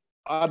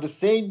are the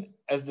same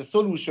as the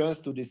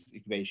solutions to this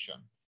equation.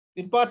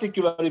 In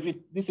particular, if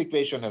this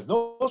equation has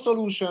no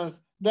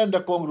solutions, then the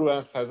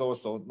congruence has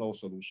also no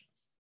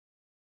solutions.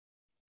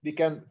 We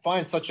can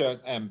find such an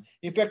M.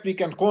 In fact, we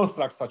can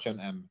construct such an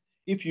M.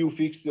 If you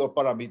fix your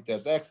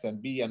parameters x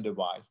and b and the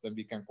y's, then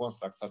we can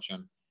construct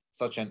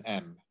such an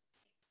M.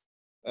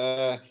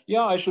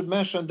 Yeah, I should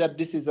mention that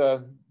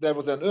there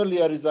was an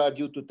earlier result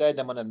due to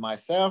Tiedemann and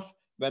myself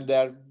when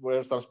there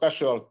were some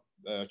special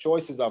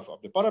choices of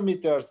the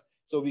parameters,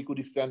 so we could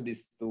extend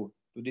this to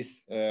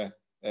this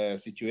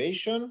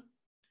situation.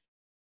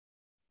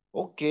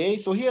 Okay,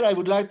 so here I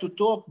would like to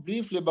talk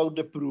briefly about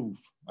the proof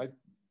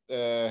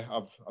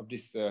of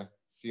this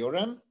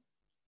theorem.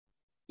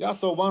 Yeah,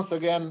 so once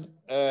again,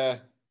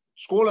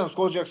 Skolem's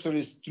conjecture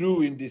is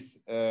true in this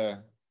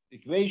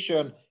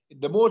equation in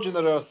the more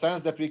general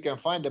sense that we can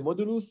find the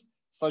modulus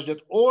such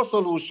that all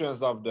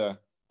solutions of the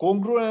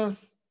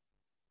congruence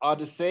are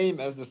the same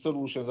as the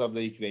solutions of the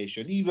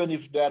equation, even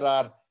if there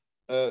are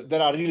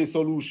really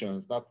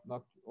solutions, not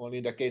only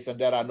in the case when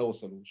there are no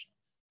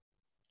solutions.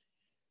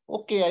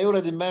 Okay, I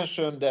already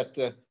mentioned that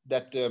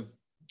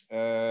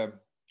the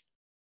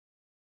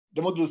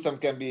modulus M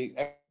can be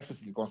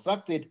explicitly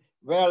constructed.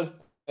 Well,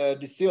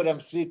 this theorem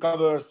 3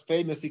 covers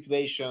famous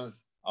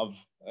equations of,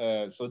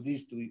 so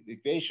these two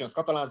equations,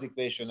 Catalan's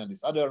equation and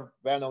this other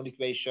well-known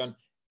equation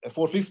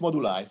for fixed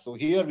moduli. So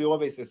here we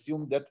always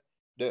assume that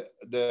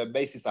the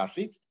bases are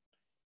fixed.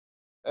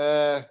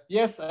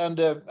 Yes, and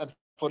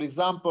for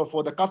example,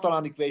 for the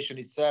Catalan equation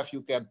itself,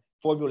 you can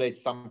formulate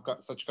some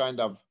kind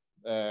of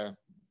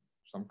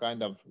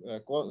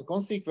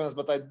consequence,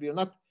 but I will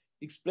not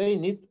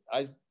explain it.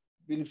 I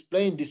will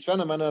explain this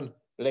phenomenon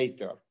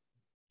later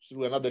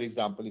through another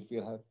example if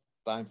we'll have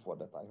time for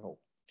that, I hope.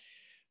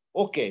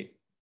 Okay,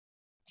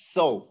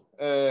 so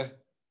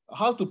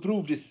how to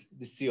prove this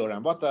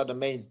theorem? What are the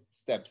main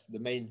steps, the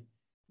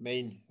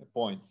main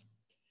points?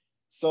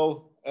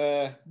 So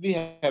we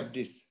have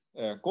this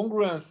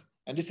congruence,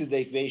 and this is the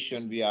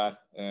equation we are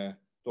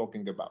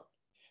talking about.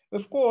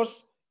 Of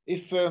course,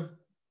 if we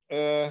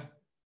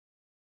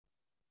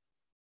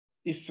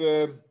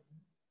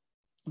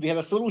have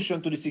a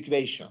solution to this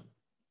equation,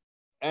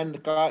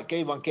 and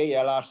K1,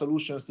 KL are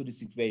solutions to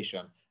this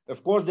equation,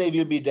 of course, they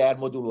will be there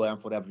modulo M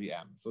for every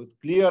M. So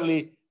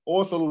clearly,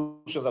 all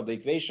solutions of the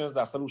equations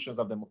are solutions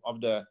of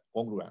the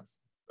congruence,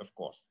 of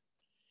course.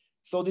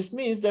 So this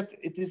means that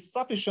it is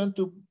sufficient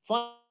to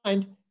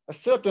find a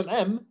certain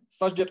M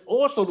such that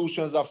all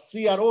solutions of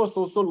 3 are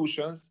also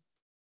solutions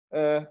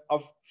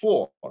of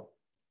 4.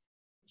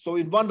 So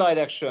in one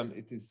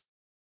direction,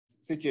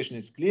 situation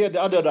is clear,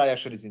 the other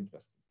direction is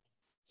interesting.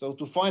 So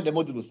to find the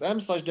modulus M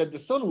such that the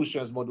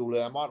solutions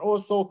modulo M are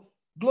also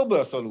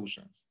global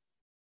solutions.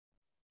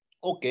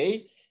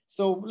 Okay,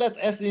 so let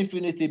S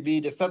infinity be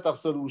the set of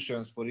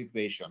solutions for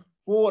equation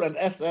 4 and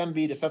Sm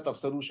be the set of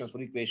solutions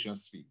for equation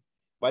 3.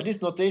 By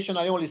this notation,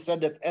 I only said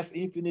that S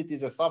infinity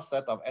is a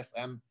subset of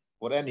Sm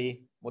for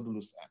any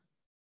modulus M.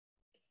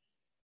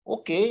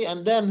 Okay,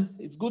 and then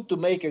it's good to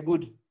make a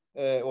good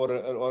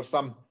or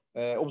some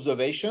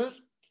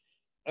observations.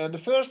 And the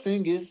first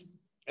thing is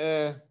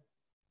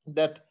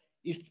that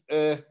if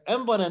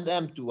M1 and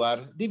M2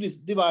 are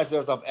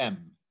divisors of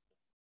M,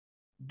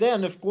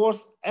 then of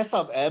course S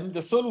of M,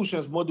 the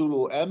solutions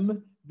modulo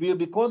M, will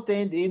be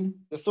contained in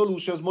the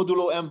solutions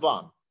modulo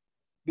M1,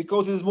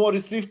 because it's more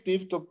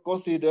restrictive to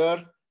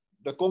consider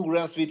the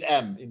congruence with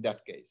M in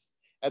that case.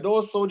 And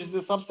also this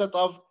is a subset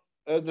of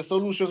the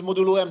solutions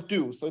modulo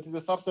M2, so it is a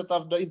subset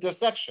of the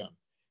intersection.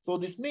 So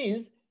this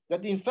means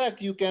that in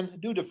fact you can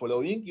do the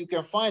following: you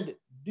can find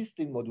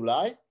distinct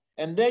moduli,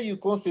 and then you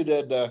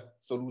consider the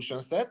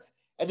solution sets.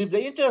 And if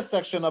the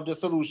intersection of the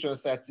solution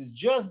sets is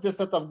just the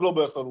set of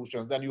global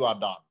solutions, then you are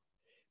done.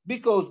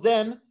 Because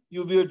then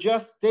you will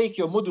just take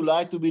your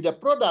moduli to be the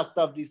product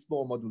of these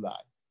small moduli.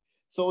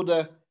 So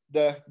the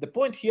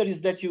point here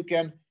is that you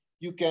can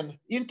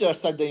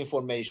intersect the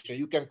information.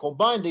 You can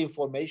combine the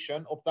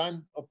information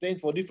obtained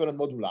for different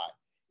moduli.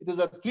 It is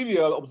a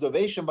trivial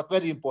observation, but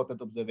very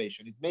important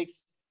observation. It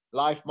makes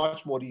life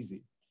much more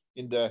easy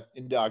in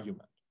the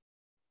argument.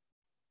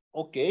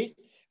 Okay.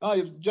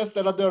 Just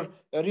another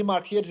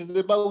remark here is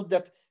about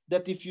that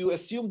if you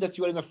assume that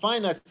you are in a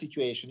finite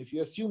situation, if you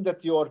assume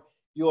that your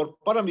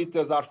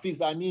parameters are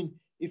fixed, I mean,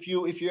 if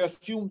you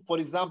assume, for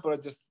example,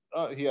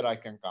 here I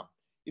can come.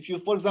 If you,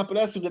 for example,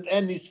 assume that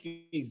n is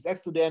fixed,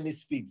 x to the n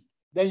is fixed,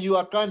 then you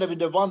are kind of in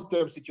the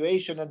one-term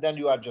situation, and then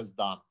you are just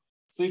done.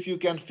 So if you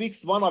can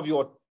fix one of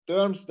your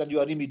terms, then you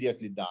are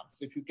immediately done.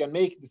 So if you can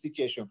make the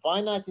situation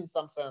finite in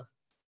some sense,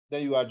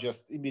 then you are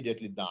just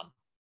immediately done.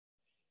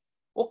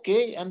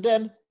 Okay, and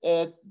then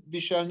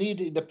we shall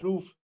need in the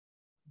proof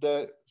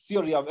the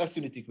theory of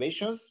S-unit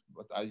equations,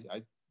 what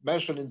I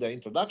mentioned in the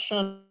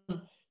introduction.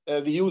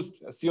 We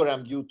used a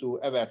theorem due to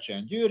Everche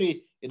and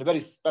Ury in a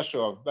very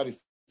special, very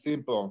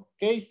simple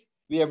case.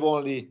 We have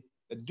only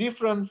a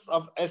difference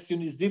of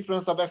S-units,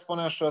 difference of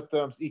exponential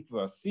terms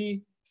equals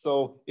C.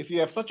 So if you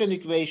have such an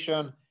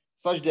equation,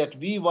 such that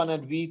V1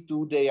 and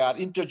V2, they are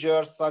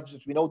integers, such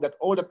that we know that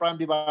all the prime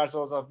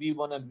divisors of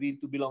V1 and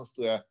V2 belongs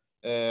to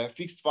a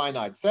fixed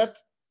finite set.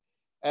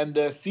 And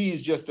C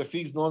is just a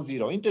fixed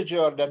non-zero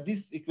integer, that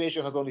this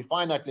equation has only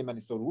finitely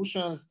many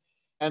solutions,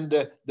 and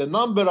the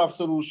number of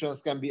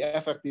solutions can be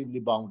effectively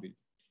bounded.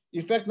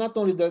 In fact, not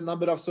only the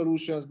number of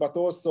solutions, but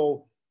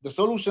also the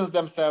solutions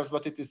themselves,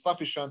 but it is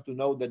sufficient to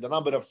know that the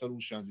number of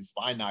solutions is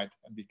finite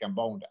and we can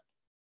bound that.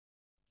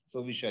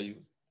 So we shall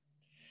use it.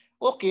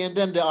 Okay, and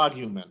then the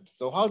argument.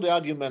 So how the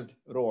argument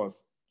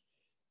rolls?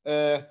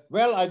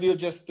 Well, I will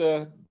just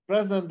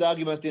present the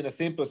argument in a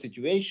simple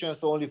situation.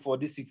 So only for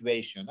this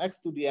equation, x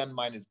to the n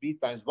minus b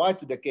times y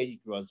to the k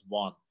equals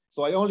 1.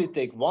 So I only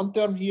take one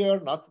term here,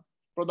 not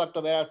product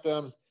of error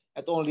terms,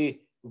 and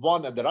only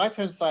one at the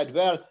right-hand side.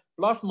 Well,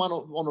 plus 1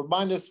 or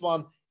minus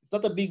 1, it's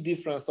not a big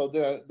difference. So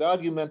the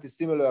argument is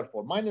similar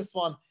for minus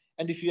 1.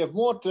 And if you have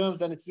more terms,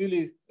 then it's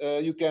really,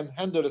 you can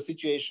handle the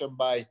situation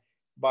by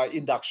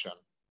induction.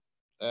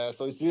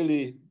 So it's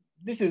really,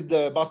 this is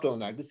the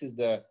bottleneck. This is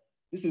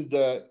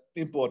the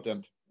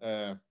important,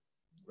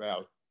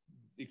 well,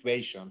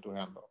 equation to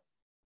handle.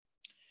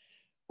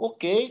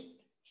 Okay,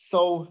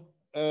 so,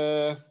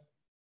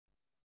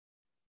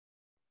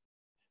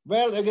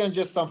 well, again,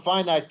 just some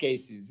finite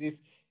cases,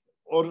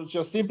 or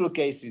just simple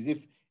cases.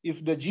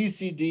 If the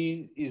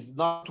GCD is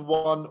not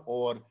 1,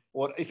 or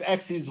if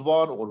x is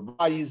 1 or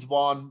y is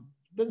 1,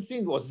 then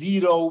thing was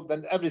 0,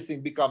 then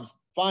everything becomes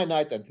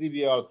finite and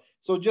trivial.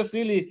 So just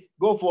really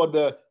go for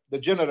the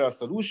general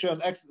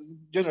solution,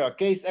 general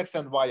case, x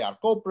and y are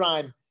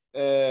co-prime,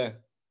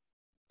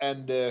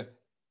 and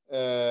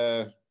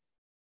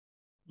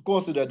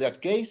consider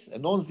that case a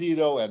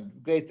non-zero and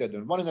greater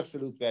than 1 in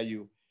absolute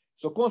value.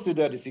 So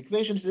consider this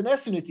equation. It's an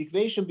S-unit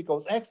equation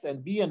because x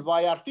and b and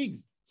y are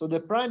fixed. So the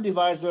prime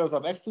divisors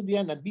of x to the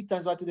n and b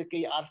times y to the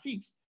k are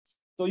fixed.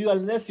 So you are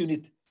in an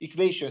S-unit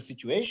equation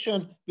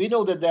situation. We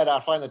know that there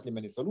are finitely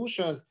many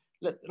solutions.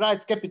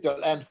 Write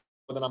capital N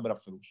for the number of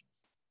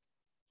solutions.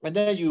 And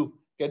then you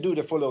can do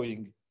the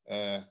following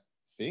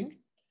thing.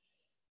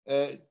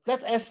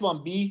 Let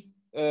S1 be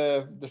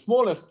the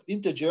smallest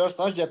integer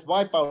such that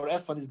y power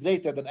S1 is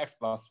greater than x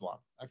plus 1,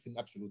 x in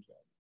absolute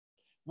value.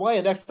 Y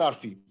and x are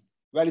fixed.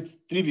 Well, it's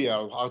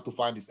trivial how to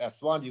find this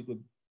S1. You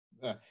could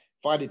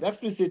find it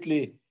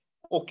explicitly.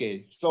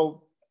 Okay,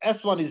 so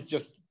S1 is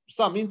just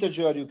some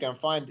integer you can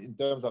find in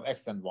terms of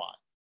x and y.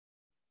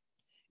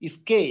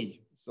 If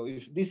k, so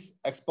if this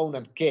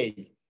exponent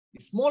k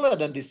is smaller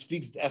than this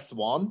fixed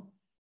S1,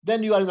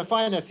 then you are in a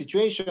finite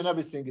situation,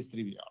 everything is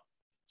trivial.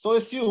 So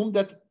assume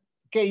that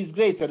k is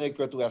greater than or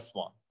equal to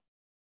S1.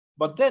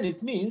 But then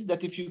it means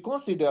that if you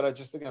consider,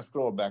 just again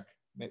scroll back,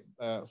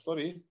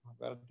 sorry,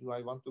 where do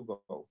I want to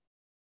go?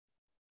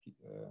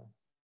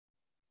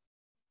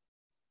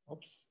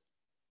 Oops,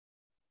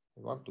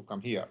 I want to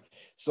come here.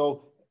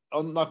 So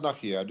not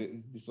here,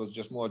 this was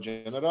just more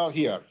general,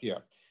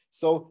 here.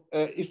 So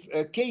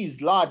if k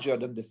is larger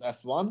than this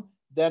S1,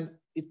 then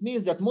it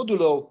means that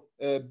modulo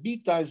b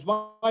times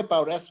y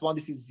power S1,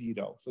 this is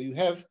 0. So you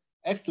have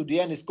x to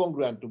the n is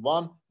congruent to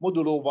 1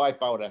 modulo y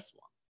power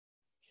S1.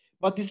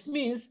 But this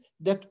means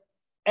that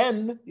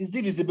n is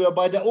divisible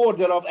by the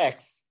order of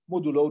x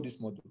modulo this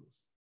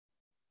modulus.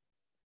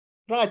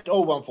 Write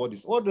O1 for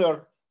this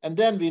order, and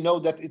then we know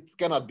that it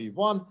cannot be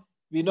 1.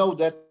 We know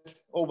that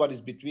O1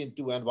 is between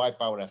 2 and y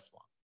power S1.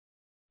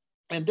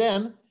 And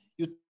then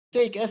you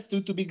take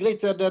S2 to be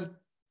greater than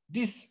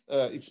this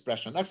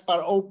expression, x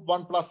power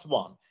O1 plus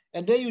 1.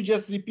 And then you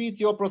just repeat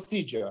your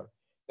procedure.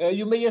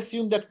 You may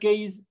assume that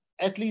k is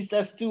at least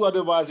S2,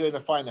 otherwise you're in a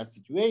finite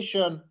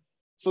situation.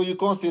 So you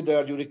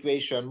consider your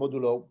equation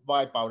modulo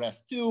y power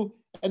S2,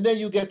 and then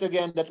you get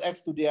again that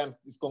x to the n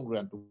is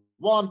congruent to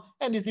 1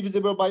 and is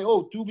divisible by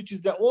O2, which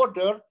is the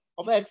order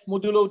of x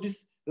modulo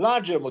this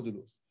larger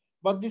modulus.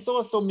 But this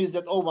also means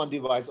that O1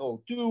 divides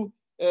O2.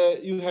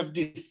 You have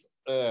this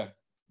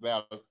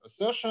well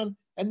assertion,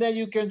 and then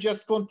you can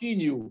just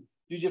continue.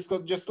 You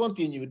just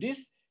continue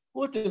this.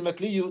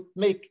 Ultimately, you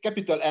make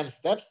capital N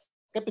steps.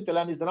 Capital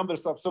N is the number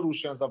of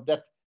solutions of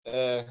that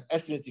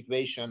S-unit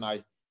equation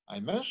I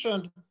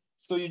mentioned.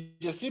 So you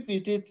just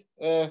repeat it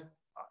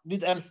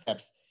with N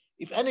steps.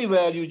 If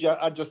anywhere you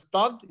are just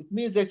stuck, it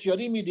means that you are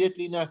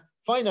immediately in a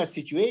finite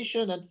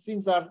situation and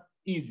things are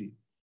easy.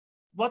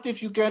 What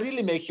if you can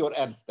really make your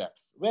N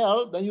steps?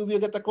 Well, then you will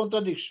get a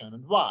contradiction.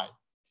 And why?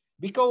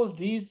 Because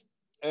these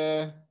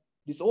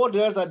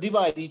orders are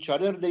divide each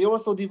other, they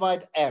also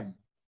divide N.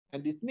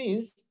 And it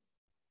means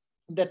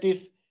that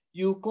if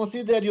you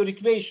consider your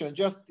equation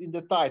just in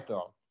the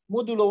title,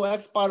 modulo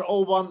x power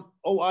O1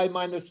 OI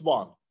minus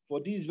 1 for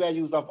these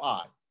values of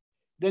I,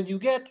 then you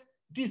get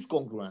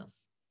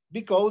discongruence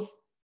because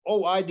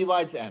OI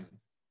divides N.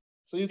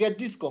 So you get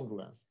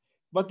discongruence.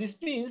 But this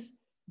means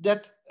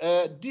that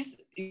this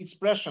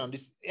expression,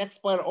 this x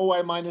power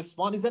OI minus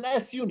 1 is an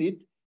S unit,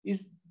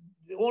 is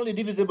only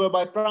divisible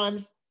by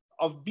primes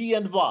of B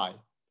and Y.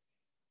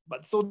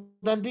 But so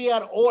then they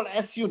are all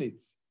S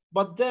units.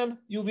 But then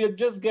you will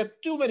just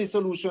get too many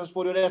solutions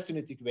for your S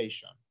unit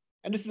equation.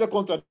 And this is a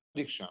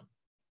contradiction.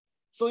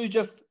 So you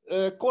just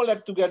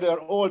collect together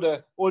all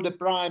the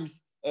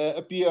primes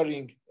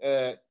appearing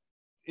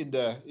in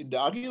the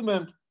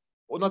argument,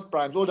 or not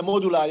primes, all the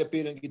moduli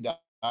appearing in the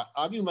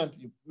argument.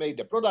 You make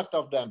the product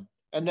of them,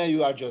 and then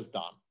you are just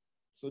done.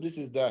 So this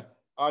is the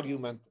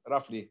argument,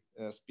 roughly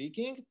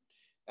speaking.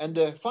 And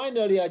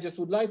finally, I just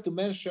would like to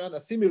mention a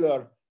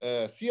similar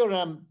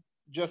theorem,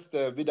 just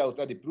without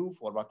any proof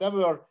or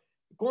whatever,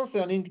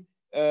 concerning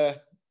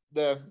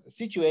the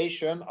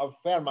situation of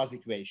Fermat's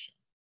equation.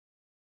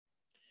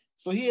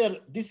 So here,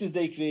 this is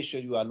the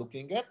equation you are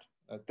looking at,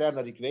 a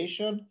Turner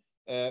equation.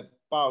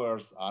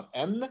 Powers are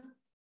n.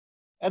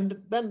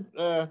 And then,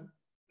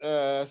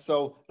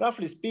 so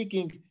roughly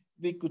speaking,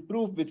 we could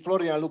prove with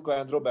Florian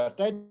Luca and Robert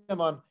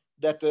Heidemann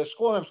that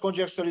Skolem's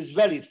conjecture is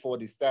valid for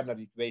this Turner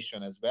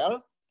equation as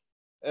well.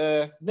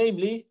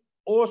 Namely,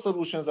 all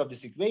solutions of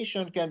this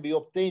equation can be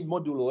obtained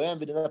modulo m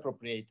with an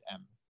appropriate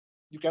m.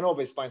 You can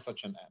always find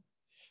such an m.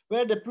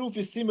 Where the proof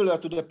is similar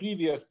to the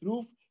previous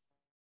proof,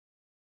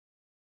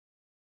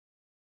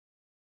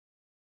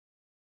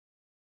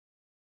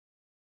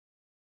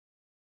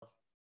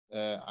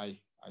 I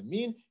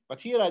mean,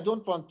 but here I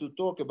don't want to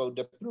talk about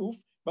the proof,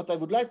 but I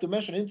would like to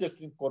mention an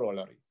interesting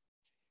corollary.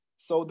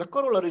 So the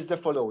corollary is the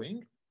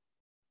following.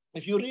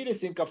 If you really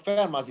think of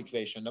Fermat's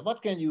equation, then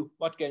what can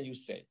you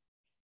say?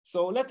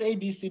 So let A,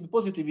 B, C be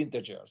positive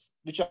integers,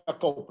 which are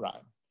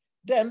co-prime.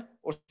 Then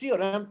our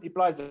theorem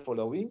implies the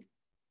following.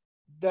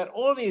 There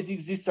always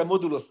exists a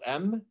modulus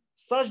m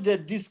such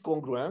that this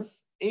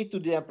congruence, A to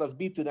the n plus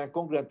B to the n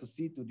congruent to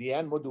C to the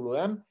n modulo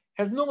m,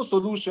 has no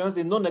solutions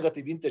in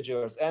non-negative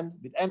integers n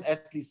with n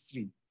at least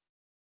 3.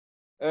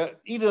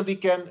 Even we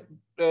can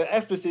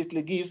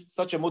explicitly give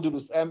such a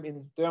modulus m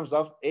in terms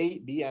of A,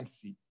 B, and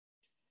C.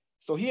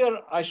 So here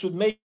I should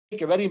make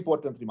a very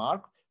important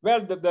remark.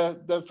 Well,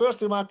 the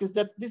first remark is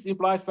that this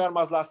implies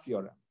Fermat's last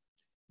theorem.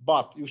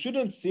 But you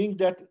shouldn't think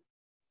that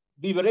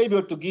we were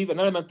able to give an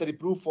elementary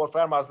proof for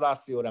Fermat's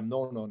last theorem.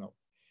 No, no, no.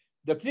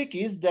 The trick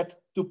is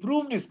that to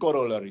prove this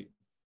corollary,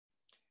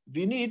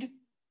 we need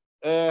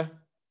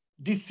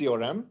this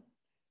theorem.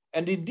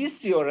 And in this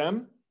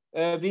theorem,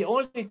 we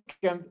only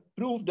can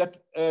prove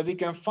that we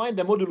can find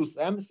the modulus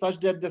m such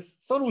that the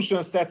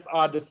solution sets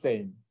are the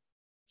same.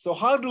 So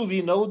how do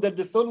we know that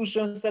the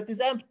solution set is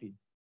empty?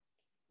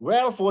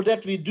 Well, for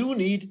that, we do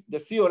need the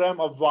theorem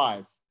of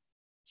Weiss.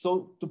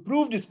 So to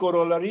prove this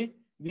corollary,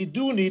 we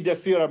do need the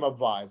theorem of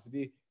Weiss.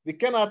 We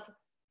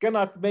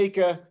cannot make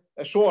a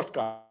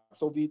shortcut.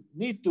 So we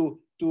need to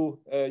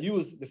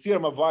use the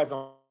theorem of Weiss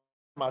on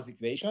Fermat's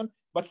equation,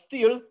 but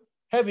still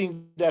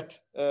having that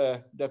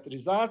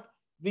result,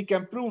 we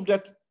can prove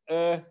that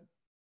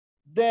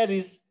there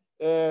is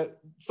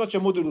such a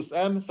modulus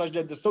m such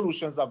that the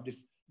solutions of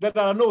this, there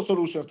are no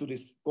solutions to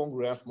this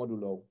congruence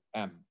modulo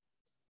m.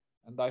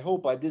 And I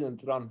hope I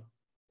didn't run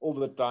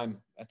over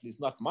time, at least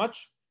not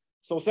much.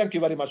 So thank you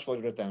very much for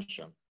your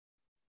attention.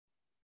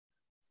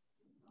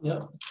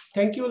 Yeah,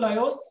 thank you,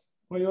 Lajos,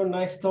 for your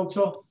nice talk.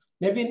 So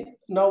maybe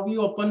now we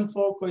open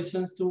for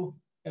questions to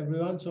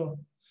everyone. So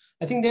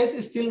I think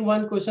there's still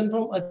one question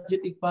from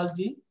Ajit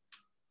Iqbalji.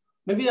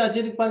 Maybe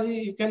Ajit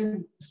Iqbalji, you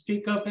can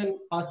speak up and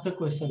ask the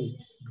question.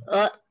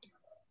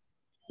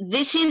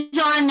 This is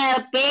on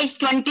page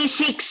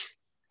 26.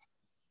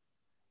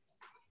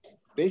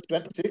 Page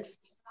 26?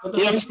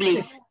 Yes,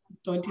 please.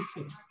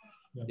 26.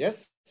 Yeah.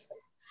 Yes.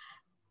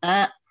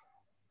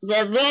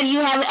 Where you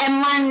have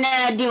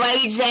M1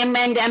 divides M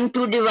and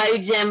M2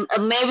 divides M,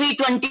 maybe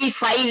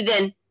 25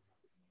 then.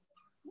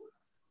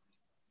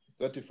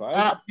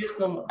 35? This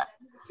number.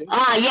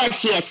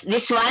 Yes,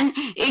 this one.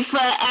 If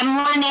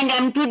M1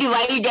 and M2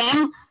 divide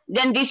M,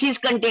 then this is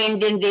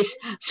contained in this.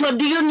 So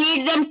do you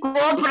need them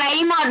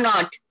co-prime or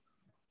not?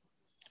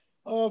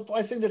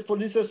 I think that for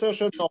this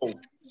assertion, no.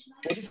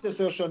 For this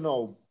assertion,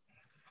 no.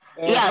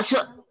 Yeah,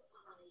 so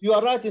you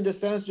are right in the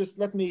sense, just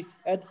let me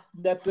add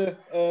that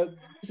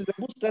this is a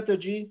good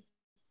strategy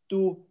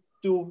to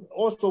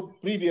also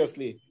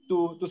previously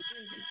to think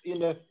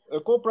in a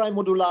co-prime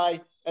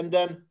moduli and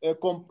then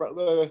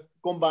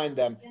combine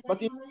them.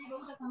 But in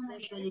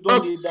you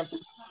don't need them to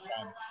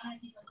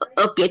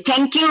combine. Okay,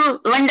 thank you.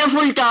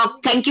 Wonderful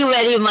talk. Thank you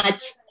very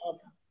much.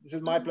 This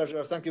is my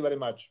pleasure. Thank you very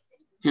much.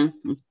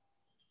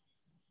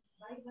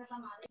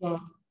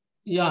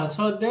 Yeah,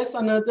 so there's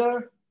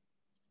another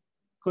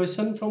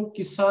question from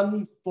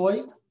Kisan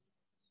Poi.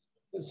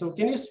 So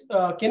can you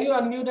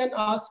unmute and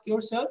ask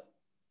yourself?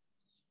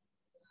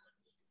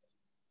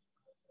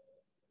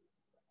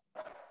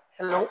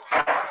 Hello,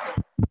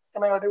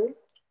 am I audible?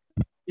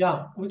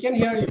 Yeah, we can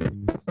hear you.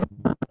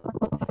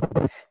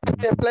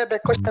 We apply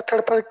backwards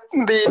method for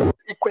the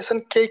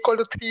equation k equal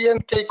to 3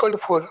 and k equal to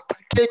 4. For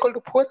k equal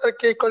to 4 or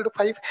k equal to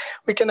 5,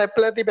 we can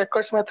apply the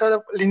backwards method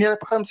of linear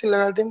forms in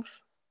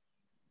logarithms.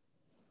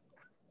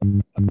 I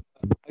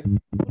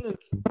couldn't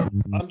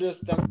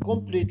understand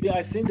completely.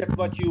 I think that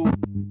what you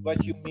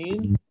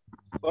mean,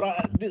 or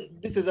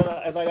this is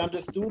as I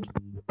understood.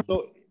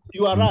 So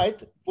you are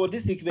right. For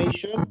this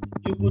equation,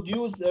 you could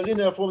use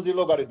linear forms in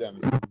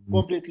logarithms.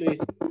 Completely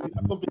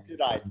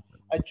right.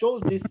 I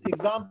chose this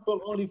example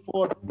only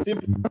for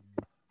simplicity.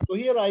 So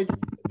here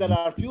there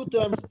are a few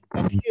terms,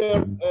 and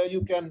here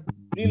you can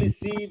really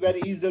see very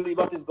easily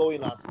what is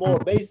going on. Small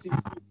basis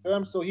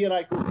terms. So here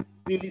I could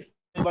really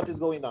explain what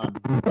is going on.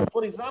 But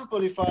for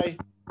example, if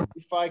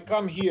I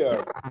come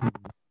here,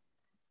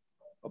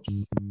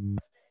 oops,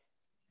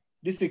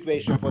 this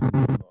equation for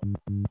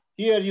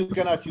here you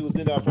cannot use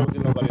linear forms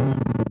in logarithms.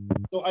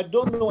 So I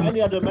don't know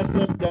any other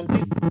method than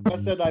this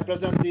method I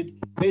presented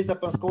based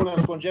upon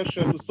Skolem's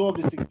conjecture to solve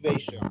this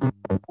equation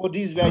for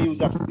these values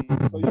of C.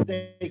 So you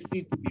take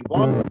C to be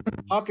 1.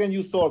 How can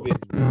you solve it?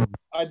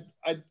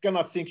 I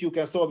cannot think you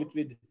can solve it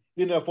with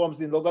linear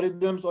forms in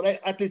logarithms, or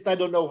at least I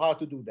don't know how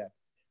to do that.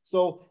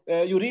 So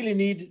you really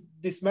need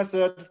this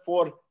method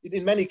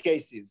in many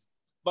cases.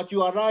 But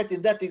you are right,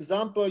 in that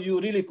example, you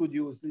really could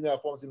use linear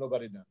forms in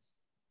logarithms.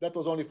 That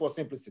was only for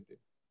simplicity.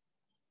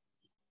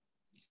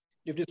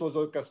 If this was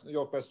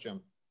your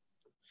question.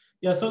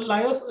 Yeah, so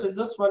Lajos,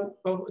 just one,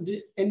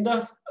 in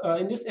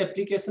this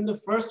application, the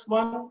first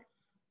one,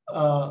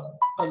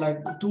 like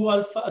 2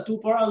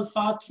 power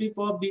alpha, 3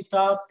 power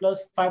beta,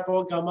 plus 5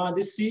 power gamma,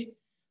 this C.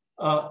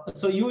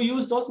 So you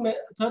use those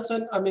methods,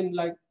 and I mean,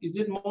 like, is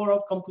it more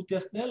of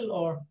computational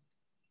or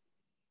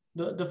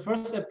the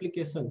first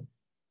application?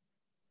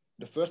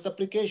 The first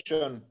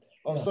application,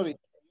 oh, yeah. Sorry.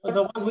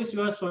 The one which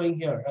you are showing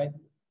here, right?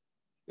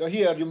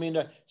 Here, you mean,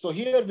 so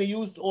here we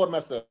used OR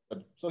method.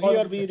 So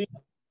here we read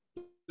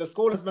the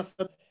Skolem's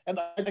method, and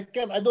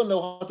I don't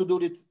know how to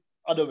do it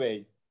other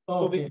way.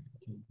 Oh, okay.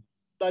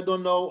 So I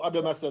don't know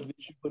other method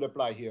which you could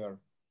apply here.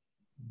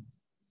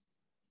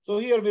 So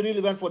here we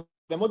really went for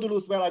the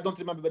modulus. Well, I don't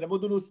remember the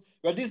modulus.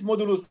 Well, this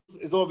modulus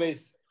is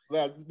always,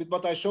 well, with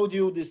what I showed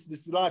you,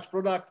 this large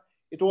product,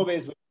 it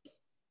always works.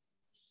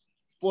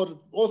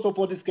 Also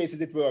for this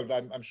cases it worked,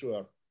 I'm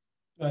sure.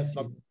 I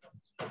see.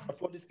 But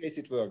for this case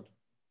it worked.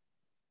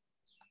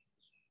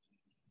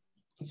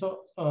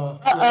 So,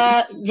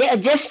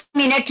 just a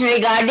minute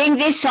regarding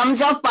the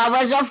sums of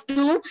powers of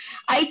 2.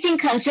 I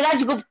think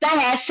Hansraj Gupta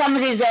has some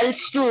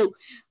results too.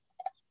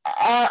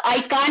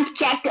 I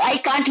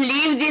can't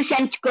leave this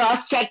and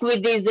cross check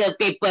with this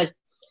paper,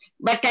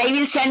 but I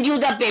will send you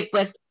the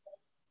paper.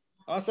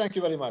 Thank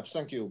you very much.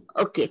 Thank you.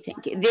 Okay,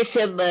 thank you. This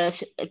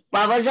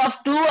powers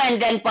of 2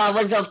 and then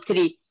powers of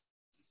 3.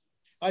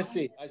 I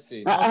see.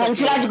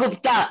 Hansraj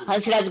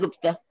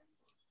Gupta.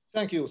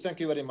 Thank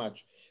you very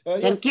much.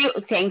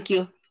 Thank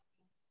you.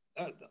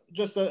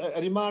 Just a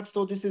remark.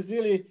 So this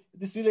really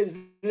is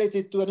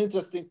related to an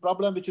interesting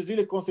problem, which is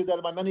really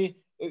considered by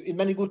in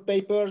many good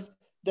papers,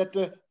 that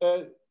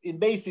in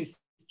basis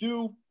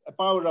 2, a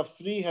power of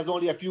 3 has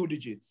only a few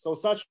digits. So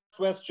such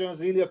questions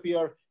really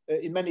appear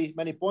in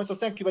many points. So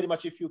thank you very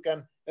much if you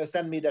can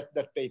send me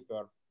that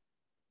paper.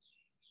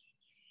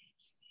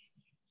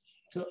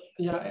 So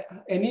yeah,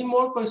 any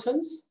more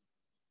questions?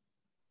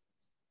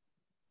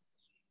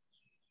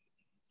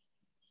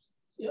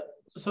 Yeah.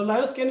 So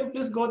Lajos, can you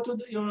please go to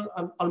your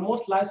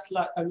almost last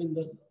slide? I mean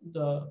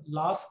the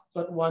last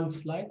but one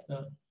slide.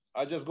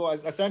 I just go. I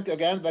thank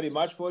again very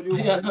much for you.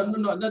 Yeah,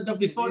 no,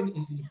 before.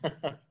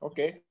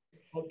 Okay.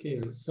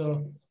 Okay.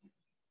 So.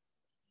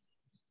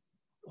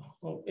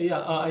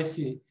 Yeah, I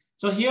see.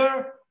 So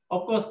here,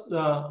 of course,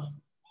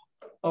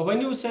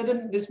 when you said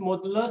in this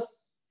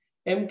modulus,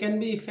 M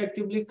can be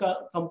effectively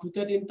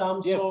computed in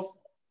terms of.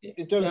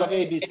 In terms of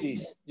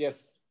ABC.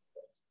 Yes.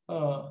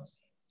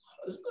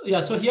 Yeah.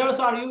 So here,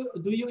 also,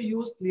 do you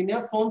use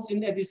linear forms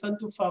in addition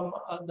to from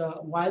the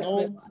Wiles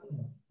method?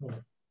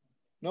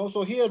 No.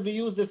 So here we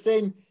use the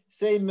same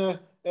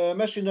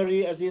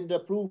machinery as in the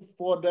proof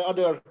for the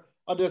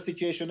other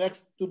situation,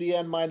 x to the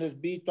n minus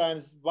b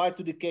times y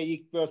to the k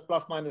equals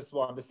plus minus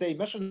 1. The same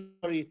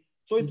machinery.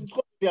 So it's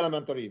completely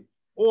elementary.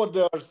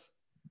 Orders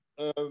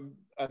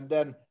and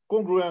then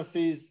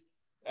congruencies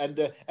and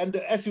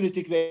the S-unit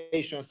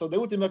equations. So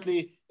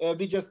ultimately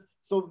we just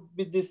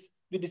with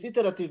this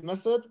iterative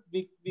method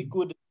we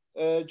could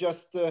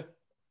just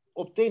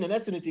obtain an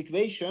S-unit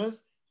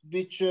equations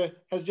which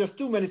has just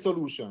too many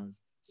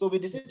solutions. So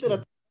with this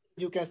iterative,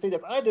 you can say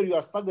that either you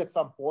are stuck at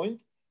some point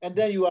and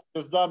then you are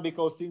just done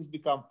because things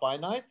become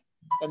finite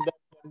and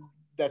then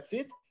that's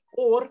it,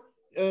 or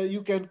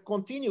you can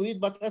continue it,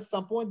 but at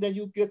some point then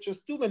you get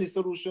just too many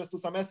solutions to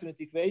some S-unit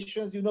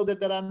equations. You know that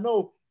there are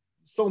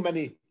so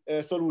many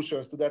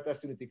solutions to that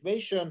S-unit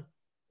equation.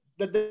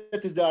 That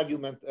is the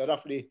argument,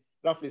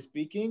 roughly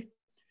speaking.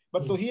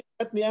 But so here,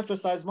 let me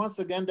emphasize once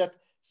again that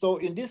so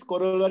in this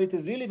corollary, it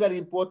is really very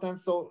important.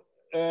 So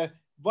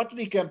what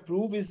we can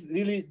prove is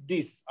really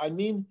this. I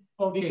mean,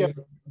 we can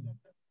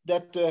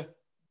that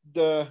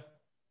the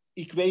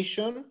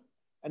equation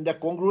and the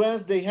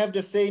congruence, they have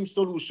the same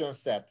solution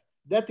set.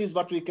 That is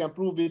what we can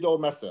prove with our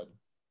method.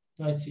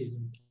 I see.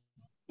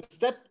 The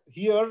step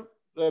here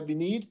we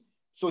need.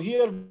 So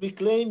here we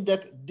claim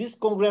that this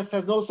congruence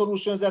has no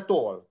solutions at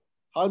all.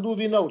 How do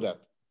we know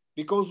that?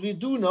 Because we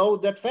do know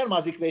that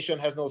Fermat's equation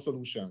has no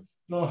solutions.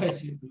 No, I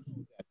see.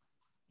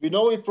 We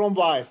know it from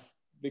Weiss.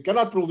 We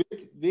cannot prove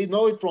it. We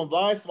know it from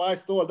Weiss.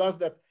 Weiss told us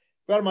that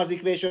Fermat's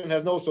equation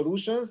has no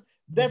solutions.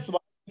 That's why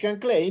we can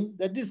claim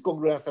that this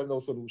congruence has no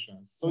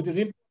solutions. So it is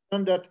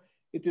important that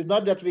It is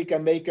not that we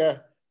can make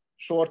a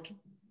short,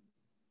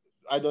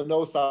 I don't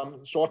know,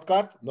 some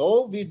shortcut.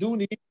 No, we do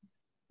need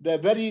the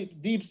very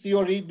deep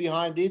theory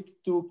behind it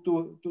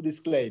to this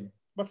claim.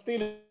 But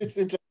still, it's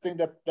interesting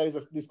that there is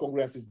this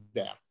congruence is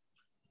there.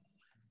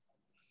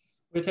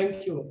 Well,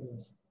 thank you.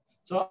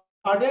 So,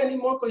 are there any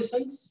more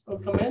questions or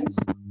comments?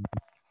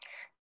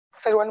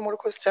 Sir, one more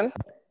question.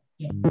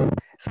 Yeah.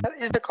 Sir,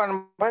 is the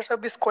converse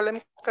of this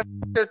Skolem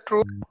conjecture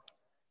true?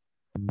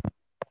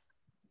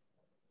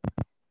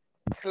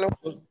 Hello?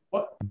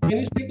 What? Can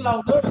you speak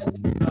louder? I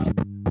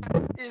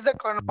think, Is the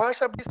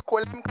converse of this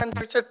Skolem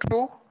conjecture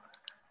true?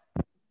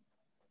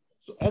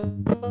 So as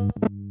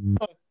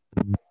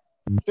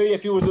say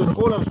if you use the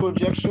Skolem's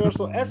conjecture,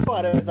 so as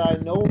far as I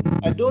know,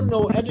 I don't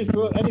know any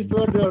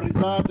further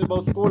result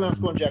about Skolem's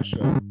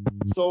conjecture.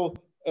 So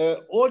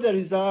all the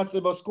results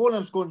about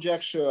Skolem's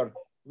conjecture,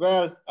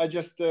 well, I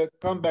just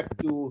come back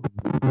to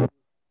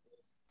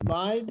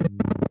slide.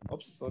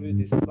 Oops, sorry,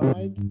 this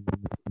slide.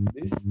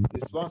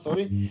 This one,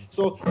 sorry.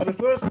 So at the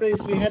first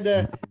place, we had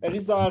a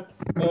result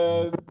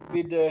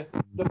with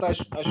that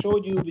I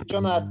showed you with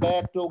Chanat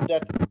Bertog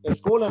that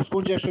Skolem's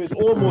conjecture is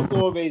almost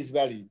always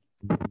valid.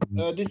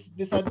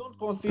 This I don't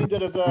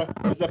consider as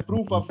a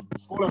proof of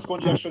Skolem's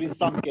conjecture in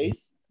some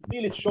case.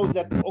 Still, it shows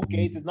that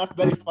okay, it is not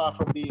very far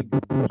from being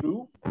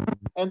true.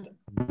 And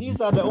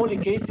these are the only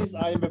cases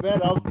I am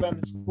aware of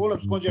when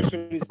Skolem's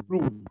conjecture is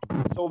proved.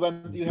 So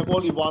when you have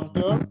only one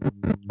term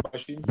by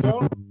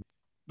Schinzel,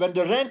 when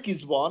the rank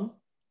is one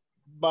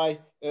by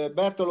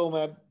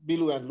Bartolome,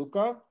 Bilu, and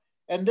Luca,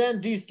 and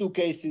then these two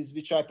cases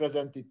which I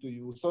presented to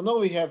you. So now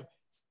we have,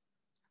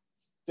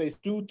 say,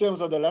 two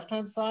terms on the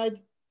left-hand side,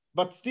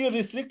 but still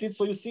restricted.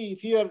 So you see,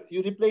 if here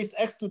you replace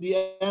x to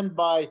the n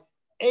by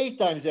 8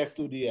 times x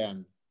to the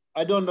n,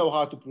 I don't know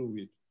how to prove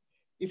it.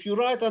 If you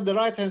write on the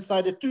right-hand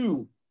side a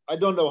 2, I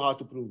don't know how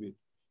to prove it.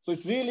 So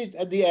it's really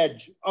at the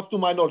edge, up to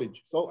my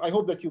knowledge. So I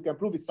hope that you can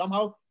prove it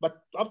somehow,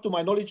 but up to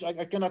my knowledge,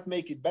 I cannot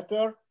make it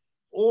better.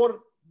 Or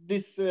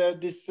this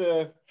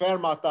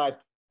Fermat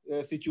type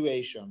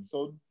situation.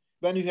 So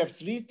when you have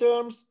 3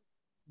 terms,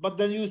 but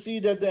then you see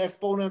that the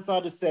exponents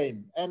are the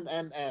same,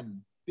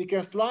 n. We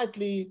can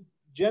slightly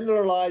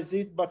generalize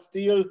it, but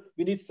still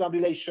we need some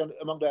relation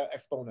among the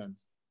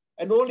exponents.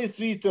 And only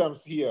 3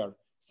 terms here.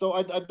 So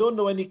I don't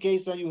know any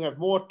case when you have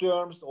more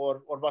terms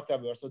or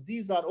whatever. So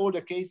these are all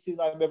the cases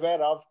I'm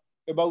aware of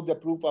about the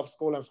proof of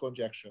Skolem's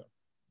conjecture.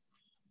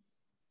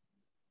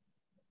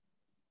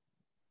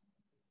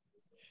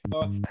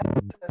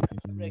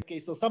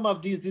 So some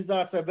of these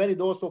results are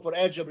valid also for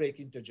algebraic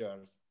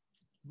integers,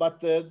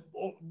 but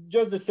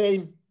just the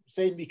same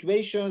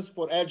equations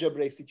for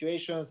algebraic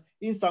situations.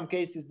 In some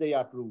cases, they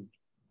are proved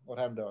or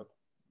handled.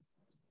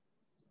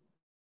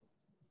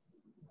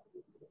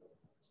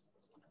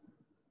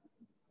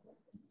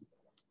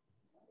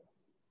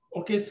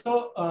 okay,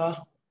 so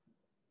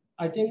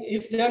I think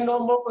if there are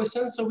no more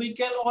questions, so we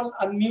can all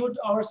unmute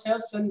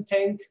ourselves and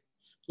thank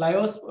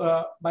Lajos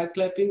by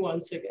clapping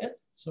once again.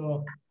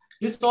 So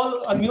please all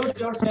unmute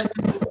yourself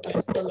in this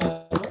case for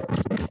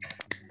Lajos.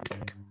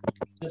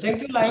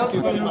 Thank you, Lajos,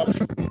 for your.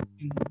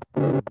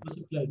 It was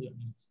a pleasure.